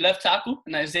future left tackle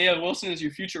and Isaiah Wilson as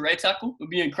your future right tackle would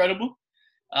be incredible.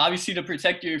 Obviously to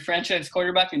protect your franchise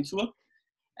quarterback in Tua.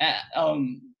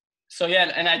 So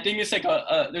yeah, and I think it's like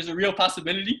there's a real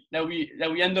possibility that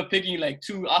we end up picking like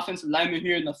 2 offensive linemen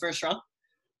here in the first round.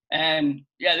 And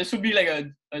yeah, this would be like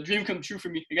a dream come true for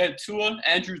me. You got Tua,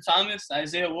 Andrew Thomas,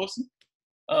 Isaiah Wilson.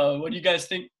 What do you guys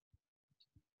think?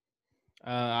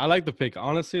 I like the pick.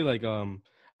 Honestly, like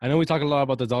I know we talk a lot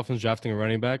about the Dolphins drafting a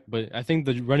running back, but I think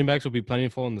the running backs will be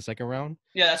plentiful in the second round.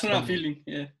 Yeah, that's what I'm feeling.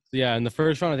 Yeah. So yeah, in the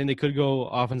first round, I think they could go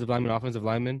offensive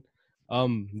lineman.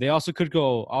 They also could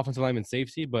go offensive lineman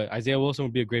safety, but Isaiah Wilson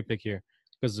would be a great pick here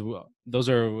because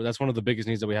that's one of the biggest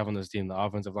needs that we have on this team. The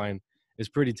offensive line is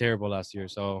pretty terrible last year.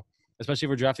 So especially if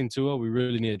we're drafting Tua, we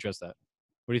really need to address that.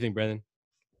 What do you think, Brandon?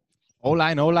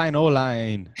 O-line, O-line,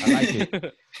 O-line. I like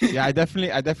it. Yeah, I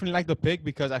definitely like the pick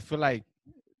because I feel like,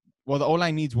 well, the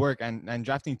O-line needs work, and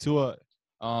drafting Tua,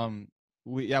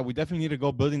 we definitely need to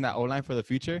go building that O-line for the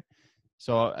future.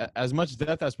 So as much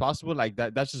depth as possible, like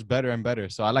that's just better and better.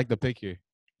 So I like the pick here.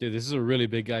 Dude, this is a really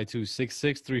big guy too.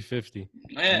 6'6", 350.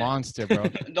 Yeah. Monster, bro.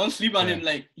 Don't sleep on Yeah. him.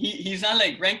 Like he's not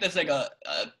like ranked as like a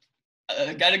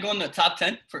guy to go in the top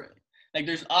 10 for like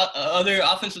there's other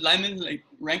offensive linemen like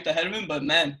ranked ahead of him, but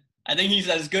man, I think he's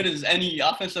as good as any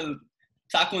offensive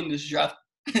tackle in this draft.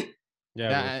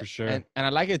 Yeah, bro, for sure. And I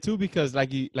like it too because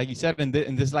like you said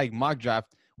in this like mock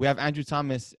draft, we have Andrew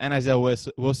Thomas and Isaiah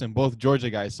Wilson, both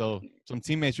Georgia guys. So some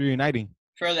teammates reuniting.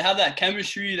 Sure, they have that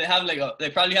chemistry. They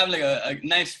probably have like a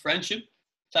nice friendship.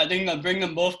 So I think that bring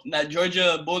them both, that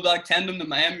Georgia Bulldog tandem to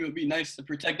Miami would be nice to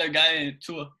protect their guy and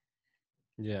Tua.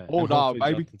 Yeah. Bulldog,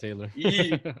 baby. Taylor.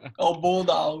 Yeah. Oh,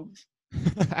 Bulldogs.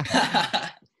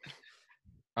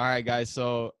 All right, guys.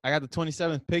 So I got the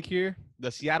 27th pick here,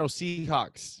 the Seattle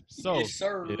Seahawks. So Yes,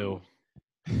 sir. Ew.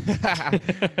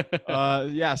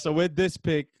 yeah. So with this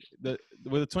pick, with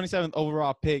the 27th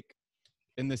overall pick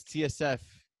in this TSF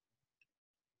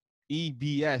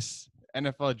EBS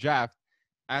NFL draft,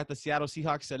 I have the Seattle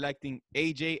Seahawks selecting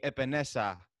AJ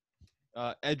Epinesa,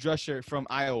 edge rusher from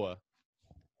Iowa.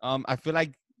 I feel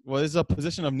like, well, this is a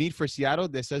position of need for Seattle.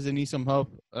 That says they need some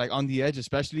help, like on the edge,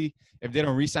 especially if they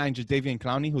don't re-sign Jadeveon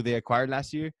Clowney, who they acquired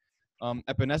last year.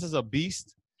 Epinesa's a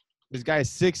beast. This guy is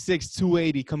 6'6",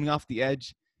 280 coming off the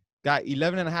edge. Got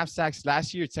 11.5 sacks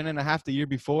last year, 10.5 the year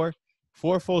before.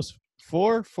 Four forced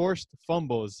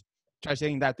fumbles. Try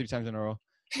saying that 3 times in a row.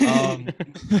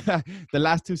 The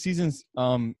last 2 seasons,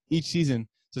 each season.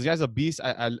 So this guy's a beast.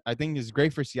 I think it's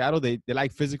great for Seattle. They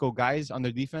like physical guys on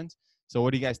their defense. So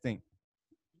what do you guys think?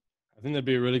 I think that'd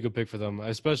be a really good pick for them,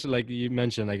 especially like you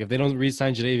mentioned. Like if they don't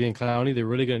re-sign Jadeveon Clowney, they're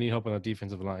really gonna need help on the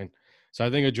defensive line. So I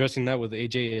think addressing that with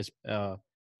AJ is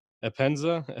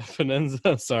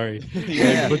Epinesa. Sorry,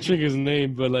 Yeah. like, butchering his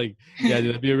name, but like yeah,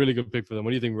 that'd be a really good pick for them.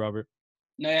 What do you think, Robert?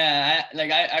 No, yeah,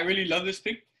 I really love this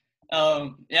pick.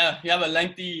 Yeah, you have a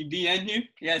lengthy DN here.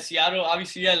 Yeah, Seattle,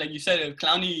 obviously, yeah, like you said, if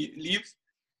Clowney leaves,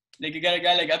 they could get a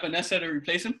guy like Epinesa to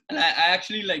replace him. And I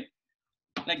actually like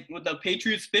with the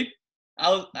Patriots pick,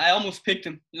 I almost picked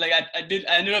him. Like I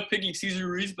ended up picking Cesar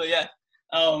Ruiz, but yeah,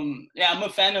 I'm a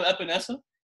fan of Epinesa.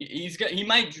 He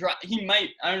might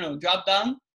I don't know, drop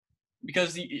down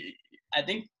because I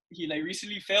think he like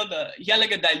recently failed. He had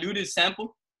like a diluted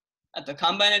sample at the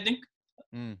combine, I think.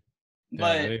 Mm. But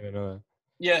I didn't even know that.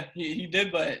 yeah, he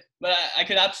did, but I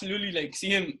could absolutely like see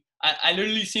him. I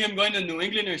literally see him going to New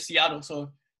England or Seattle.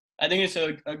 So I think it's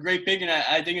a great pick, and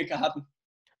I think it could happen.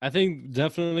 I think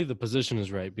definitely the position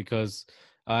is right because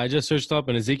I just searched up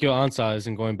and Ezekiel Ansah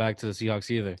isn't going back to the Seahawks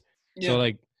either. Yeah. So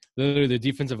like literally the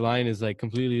defensive line is like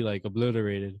completely like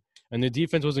obliterated, and the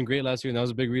defense wasn't great last year, and that was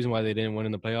a big reason why they didn't win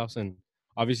in the playoffs. And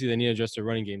obviously they need to adjust their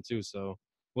running game too. So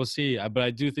we'll see. But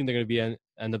I do think they're going to be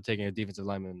end up taking a defensive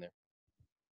lineman in there.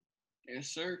 Yes,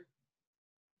 sir.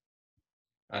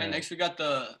 All All right, right. next we got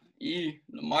the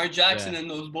Lamar Jackson and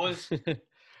those boys. All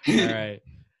right.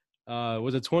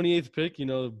 With the 28th pick,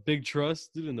 big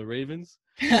trust, dude, in the Ravens.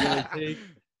 Gonna take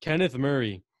Kenneth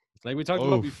Murray. Like we talked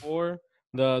about Oof. before,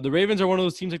 the Ravens are one of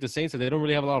those teams like the Saints that they don't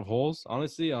really have a lot of holes.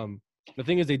 Honestly, the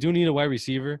thing is they do need a wide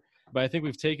receiver, but I think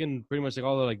we've taken pretty much like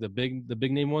all the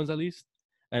big name ones at least,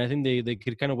 and I think they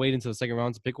could kind of wait until the second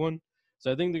round to pick one.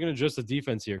 So I think they're gonna adjust the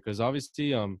defense here because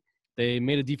obviously they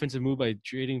made a defensive move by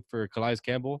trading for Calais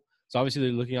Campbell. So obviously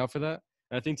they're looking out for that.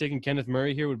 And I think taking Kenneth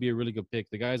Murray here would be a really good pick.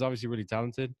 The guy is obviously really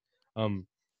talented.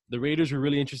 The Raiders were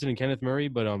really interested in Kenneth Murray,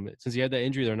 but since he had that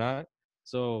injury, they're not.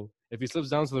 So if he slips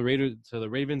down to the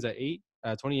Ravens at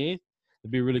 28th,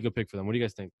 it'd be a really good pick for them. What do you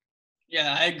guys think?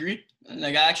 Yeah, I agree.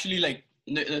 Like I actually like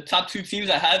the top 2 teams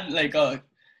I had like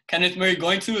Kenneth Murray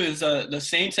going to is the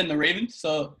Saints and the Ravens.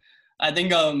 So I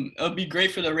think it would be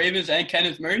great for the Ravens and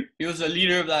Kenneth Murray. He was the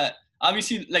leader of that.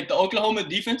 Obviously, like the Oklahoma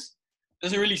defense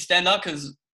doesn't really stand out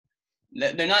because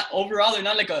they're not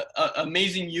like a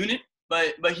amazing unit.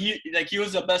 But he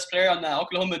was the best player on that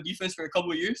Oklahoma defense for a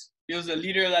couple of years. He was the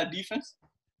leader of that defense.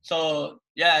 So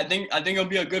yeah, I think it'll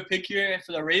be a good pick here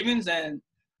for the Ravens and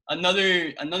another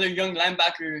young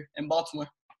linebacker in Baltimore.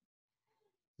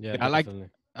 Yeah, I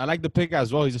like the pick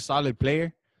as well. He's a solid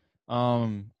player.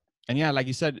 And yeah, like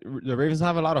you said, the Ravens don't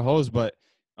have a lot of holes, but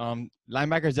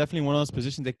linebacker is definitely one of those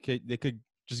positions they could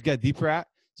just get deeper at.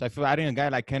 So I feel adding a guy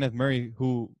like Kenneth Murray,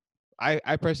 who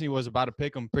I personally was about to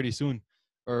pick him pretty soon,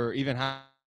 or even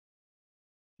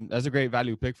that's a great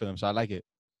value pick for them. So I like it.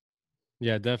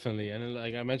 Yeah, definitely. And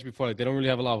like I mentioned before, like they don't really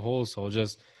have a lot of holes, so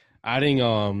just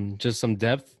adding just some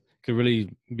depth could really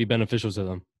be beneficial to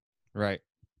them. Right.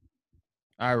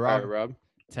 All right, All right, Rob. Rob.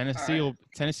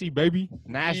 Tennessee, baby.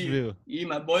 Nashville. Yeah,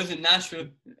 my boys in Nashville.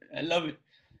 I love it.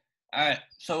 All right.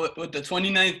 So with the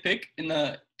 29th pick in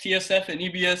the TSF and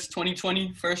EBS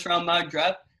 2020 first round mock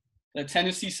draft, the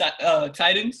Tennessee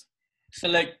Titans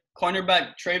select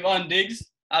cornerback Trayvon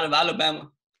Diggs out of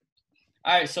Alabama.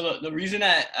 All right. So the reason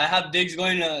I have Diggs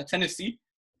going to Tennessee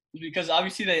is because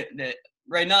obviously they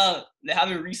right now they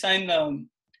haven't re-signed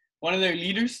one of their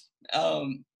leaders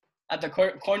at the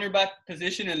cornerback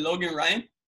position in Logan Ryan.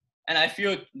 And I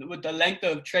feel with the length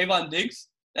of Trayvon Diggs,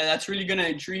 that's really gonna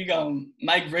intrigue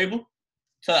Mike Vrabel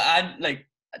to add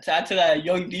to that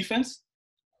young defense.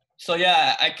 So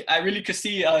yeah, I really could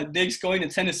see Diggs going to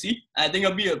Tennessee. I think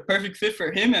it'll be a perfect fit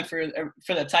for him and for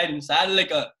the Titans. I had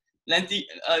like a lengthy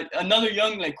another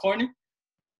young like corner.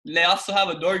 They also have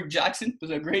Adoree Jackson, who's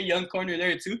a great young corner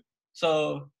there too.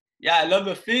 So yeah, I love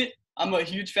the fit. I'm a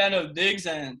huge fan of Diggs,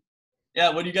 and yeah,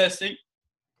 what do you guys think?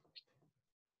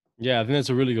 Yeah, I think that's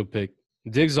a really good pick.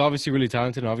 Diggs is obviously really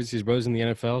talented, and obviously his brother's in the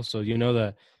NFL, so you know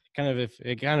that if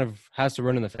it kind of has to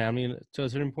run in the family to a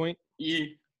certain point. Yeah.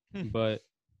 But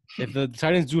if the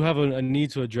Titans do have a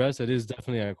need to address, it is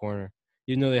definitely at a corner.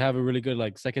 You know they have a really good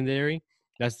like secondary.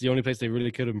 That's the only place they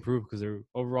really could improve because they're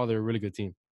a really good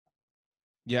team.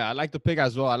 Yeah, I like the pick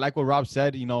as well. I like what Rob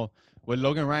said. You know, with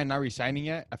Logan Ryan not resigning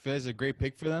yet, I feel it's a great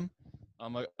pick for them.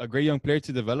 A great young player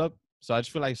to develop. So I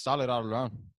just feel like solid all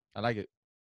around. I like it.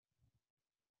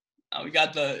 We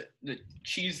got the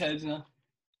cheese heads now.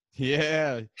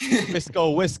 Yeah,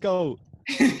 Wisco.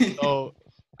 So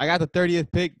I got the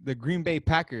 30th pick, the Green Bay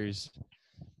Packers.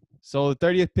 So the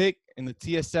 30th pick in the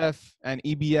TSF and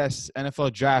EBS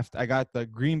NFL draft, I got the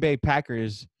Green Bay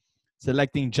Packers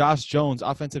selecting Josh Jones,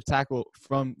 offensive tackle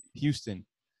from Houston.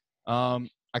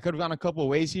 I could have gone a couple of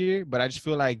ways here, but I just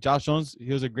feel like Josh Jones,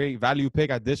 he was a great value pick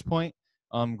at this point,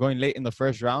 going late in the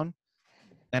first round.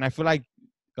 And I feel like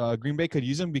Green Bay could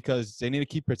use him because they need to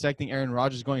keep protecting Aaron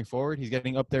Rodgers going forward. He's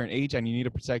getting up there in age, and you need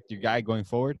to protect your guy going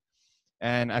forward.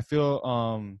 And I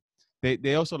feel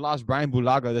they also lost Brian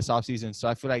Bulaga this offseason, so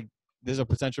I feel like there's a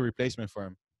potential replacement for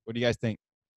him. What do you guys think?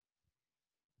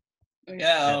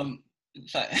 Yeah,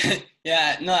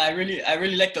 yeah, no, I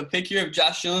really like the pick here of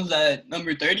Josh Jones at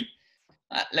number 30.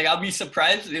 I'll be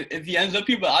surprised if he ends up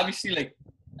here, but obviously, like,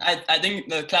 I think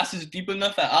the class is deep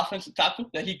enough at offensive tackle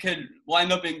that he could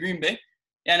wind up in Green Bay.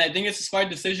 Yeah, and I think it's a smart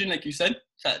decision, like you said,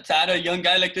 to add a young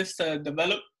guy like this to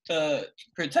develop, to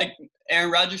protect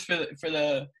Aaron Rodgers for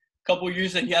the couple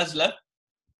years that he has left.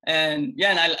 And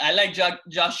yeah, and I like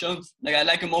Josh Jones. Like, I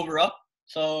like him overall.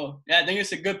 So yeah, I think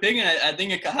it's a good pick, and I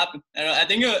think it could happen. And I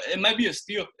think it might be a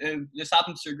steal if this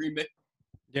happens to Green Bay.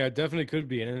 Yeah, it definitely could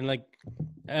be. And like,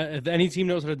 if any team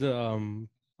knows how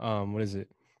to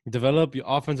develop your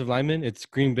offensive lineman, it's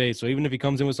Green Bay. So even if he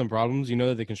comes in with some problems, you know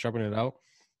that they can sharpen it out.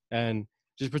 And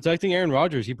just protecting Aaron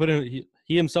Rodgers, he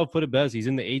himself put it best. He's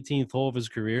in the 18th hole of his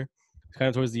career, kind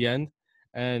of towards the end,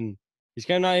 and he's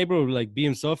kind of not able to like be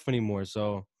himself anymore.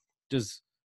 So just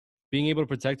being able to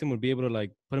protect him would be able to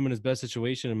like put him in his best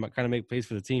situation and kind of make plays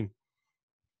for the team.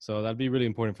 So that'd be really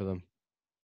important for them.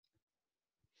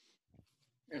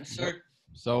 Yes, sir.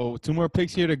 So 2 more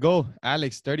picks here to go.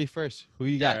 Alex, 31st. Who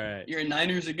you got? All right. You're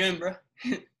Niners again, bro.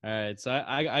 All right. So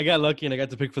I got lucky and I got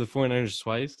to pick for the 49ers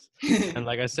twice. And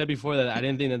like I said before, that I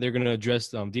didn't think that they're going to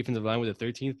address defensive line with the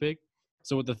 13th pick.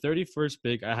 So with the 31st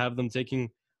pick, I have them taking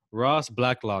Ross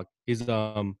Blacklock. He's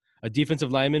a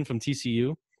defensive lineman from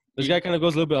TCU. This guy kind of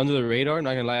goes a little bit under the radar. I'm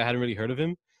not gonna lie, I hadn't really heard of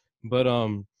him. But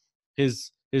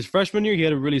his freshman year, he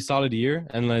had a really solid year,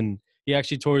 and then he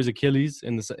actually tore his Achilles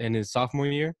in his sophomore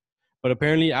year. But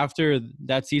apparently, after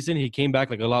that season, he came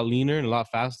back like a lot leaner and a lot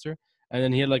faster. And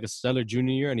then he had like a stellar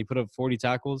junior year, and he put up 40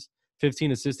 tackles,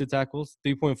 15 assisted tackles,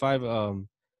 3.5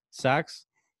 sacks.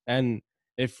 And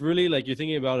if really like you're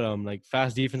thinking about like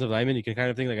fast defensive lineman, you can kind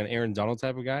of think like an Aaron Donald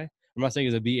type of guy. I'm not saying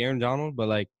he's a B Aaron Donald, but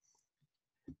like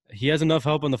he has enough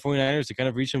help on the 49ers to kind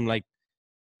of reach him, like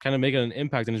kind of make an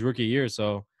impact in his rookie year.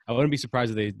 So I wouldn't be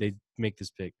surprised if they make this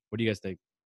pick. What do you guys think?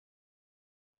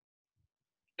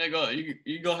 Hey,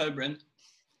 you go ahead, Brent.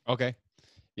 Okay.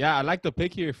 Yeah, I like the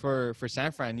pick here for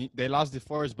San Fran. They lost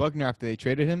DeForest Buckner after they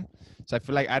traded him. So I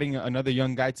feel like adding another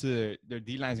young guy to their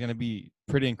D-line is going to be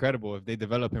pretty incredible if they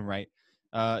develop him right.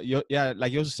 Yeah,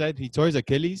 like you said, he tore his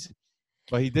Achilles,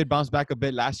 but he did bounce back a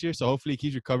bit last year. So hopefully he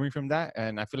keeps recovering from that.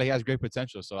 And I feel like he has great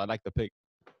potential. So I like the pick.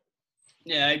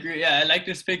 Yeah, I agree. Yeah, I like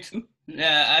this pick too.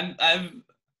 Yeah,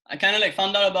 I kind of like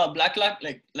found out about Blacklock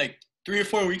like 3 or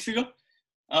 4 weeks ago.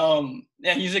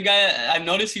 Yeah, he's a guy I've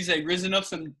noticed he's like risen up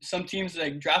some teams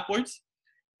like draft boards.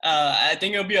 I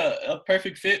think it'll be a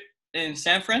perfect fit in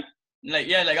San Fran. Like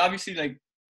yeah, like obviously like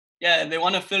yeah, they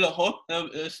want to fill a hole.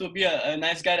 This will be a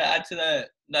nice guy to add to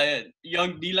that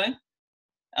young D line.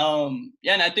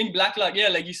 Yeah, and I think Blacklock, yeah,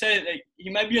 like you said, like he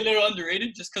might be a little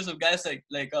underrated just because of guys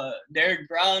like Derek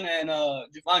Brown and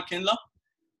Javon Kinlaw.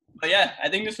 But yeah, I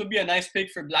think this would be a nice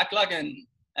pick for Blacklock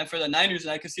and for the Niners,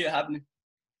 and I could see it happening.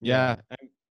 Yeah.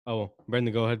 Oh,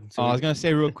 Brendan, go ahead. I was gonna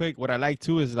say real quick. What I like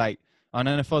too is like on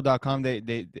NFL.com,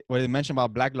 they what they mention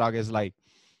about Blacklock is like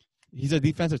he's a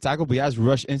defensive tackle, but he has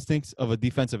rush instincts of a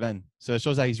defensive end. So it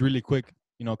shows that he's really quick,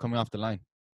 coming off the line.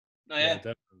 Oh yeah,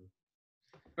 definitely.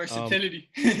 Versatility.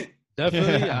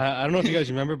 Definitely. I don't know if you guys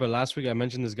remember, but last week I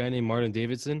mentioned this guy named Martin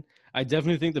Davidson. I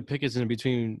definitely think the pick is going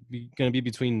to be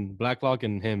between Blacklock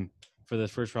and him for the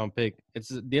first round pick. It's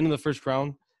the end of the first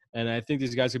round, and I think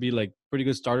these guys could be like pretty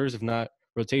good starters, if not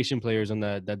rotation players on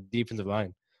that defensive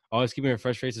line. Always keeping a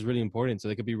fresh face is really important, so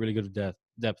they could be really good at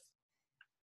depth.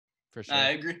 For sure.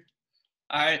 I agree.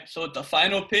 All right, so the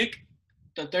final pick,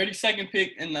 the 32nd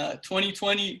pick in the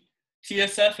 2020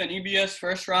 TSF and EBS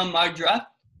first round mock draft.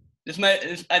 I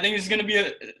think it's going to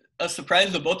be a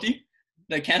surprise to both of you.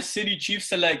 The Kansas City Chiefs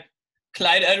select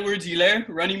Clyde Edwards-Helaire,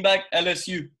 running back,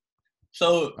 LSU.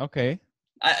 So okay,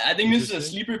 I think this is a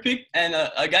sleeper pick, and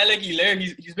a guy like Helaire,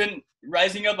 he's been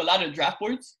rising up a lot of draft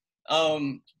boards.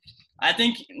 I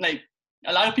think like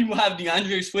a lot of people have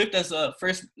DeAndre Swift as the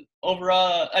first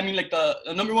overall. I mean, like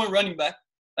the number one running back.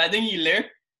 But I think Helaire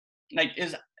like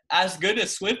is as good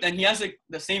as Swift, and he has like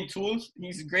the same tools.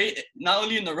 He's great not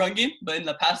only in the run game but in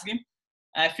the pass game.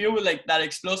 And I feel with like that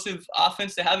explosive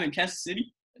offense they have in Kansas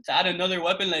City, to add another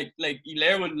weapon like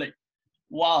Helaire would like,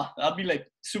 wow, that'd be like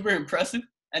super impressive.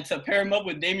 And to pair him up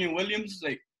with Damian Williams,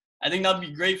 like I think that'd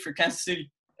be great for Kansas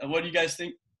City. What do you guys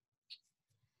think?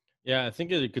 Yeah, I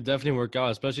think it could definitely work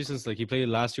out, especially since like he played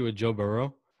last year with Joe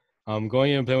Burrow.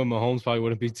 Going in and playing with Mahomes probably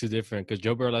wouldn't be too different because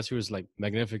Joe Burrow last year was like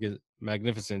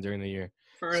magnificent during the year.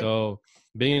 So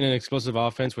being in an explosive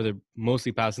offense where they're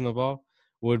mostly passing the ball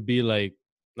would be like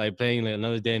playing like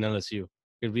another day in LSU.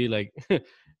 It'd be like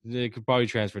they could probably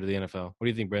transfer to the NFL. What do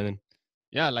you think, Brandon?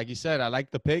 Yeah, like you said, I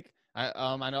like the pick.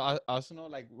 I know I also know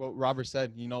like what Robert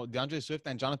said. DeAndre Swift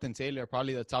and Jonathan Taylor are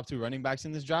probably the top two running backs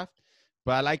in this draft.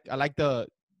 But I like the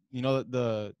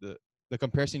the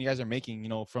comparison you guys are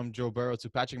making. From Joe Burrow to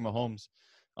Patrick Mahomes.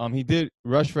 He did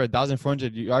rush for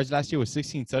 1,400 yards last year with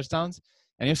 16 touchdowns,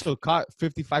 and he also caught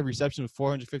 55 receptions with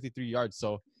 453 yards.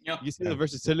 So you see the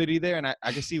versatility there, and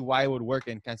I can see why it would work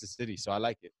in Kansas City. So I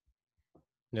like it.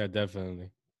 Yeah, definitely.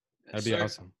 That'd be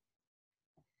awesome.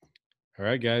 All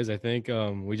right, guys. I think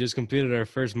we just completed our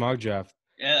first mock draft.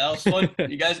 Yeah, that was fun.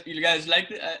 you guys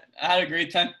liked it? I had a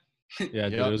great time. Yeah,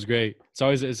 dude, it was great.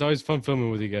 It's always fun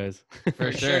filming with you guys.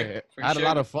 For sure. I had a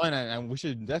lot of fun, and we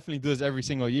should definitely do this every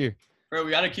single year. Bro,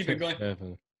 we got to keep it going.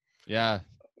 Definitely. Yeah.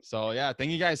 So, yeah,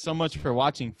 thank you guys so much for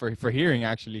watching, for hearing,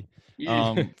 actually.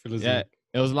 Yeah. Yeah,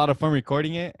 it was a lot of fun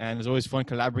recording it, and it's always fun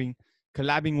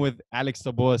collabing with Alex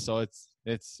Taboa. So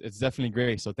it's definitely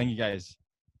great. So thank you guys.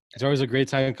 It's always a great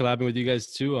time collabing with you guys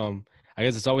too. I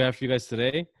guess that's all we have for you guys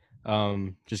today.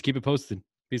 Just keep it posted.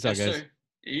 Peace out, guys. Sir.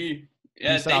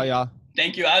 Yeah, Peace out, y'all.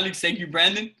 Thank you, Alex. Thank you,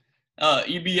 Brandon.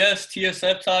 EBS,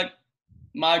 TSF Talk,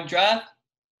 mock draft.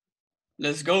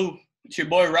 Let's go. It's your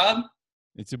boy, Rob.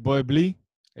 It's your boy, Blee.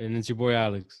 And it's your boy,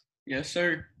 Alex. Yes,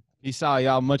 sir. Peace out,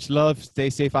 y'all. Much love. Stay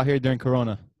safe out here during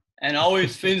Corona. And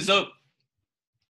always fins up.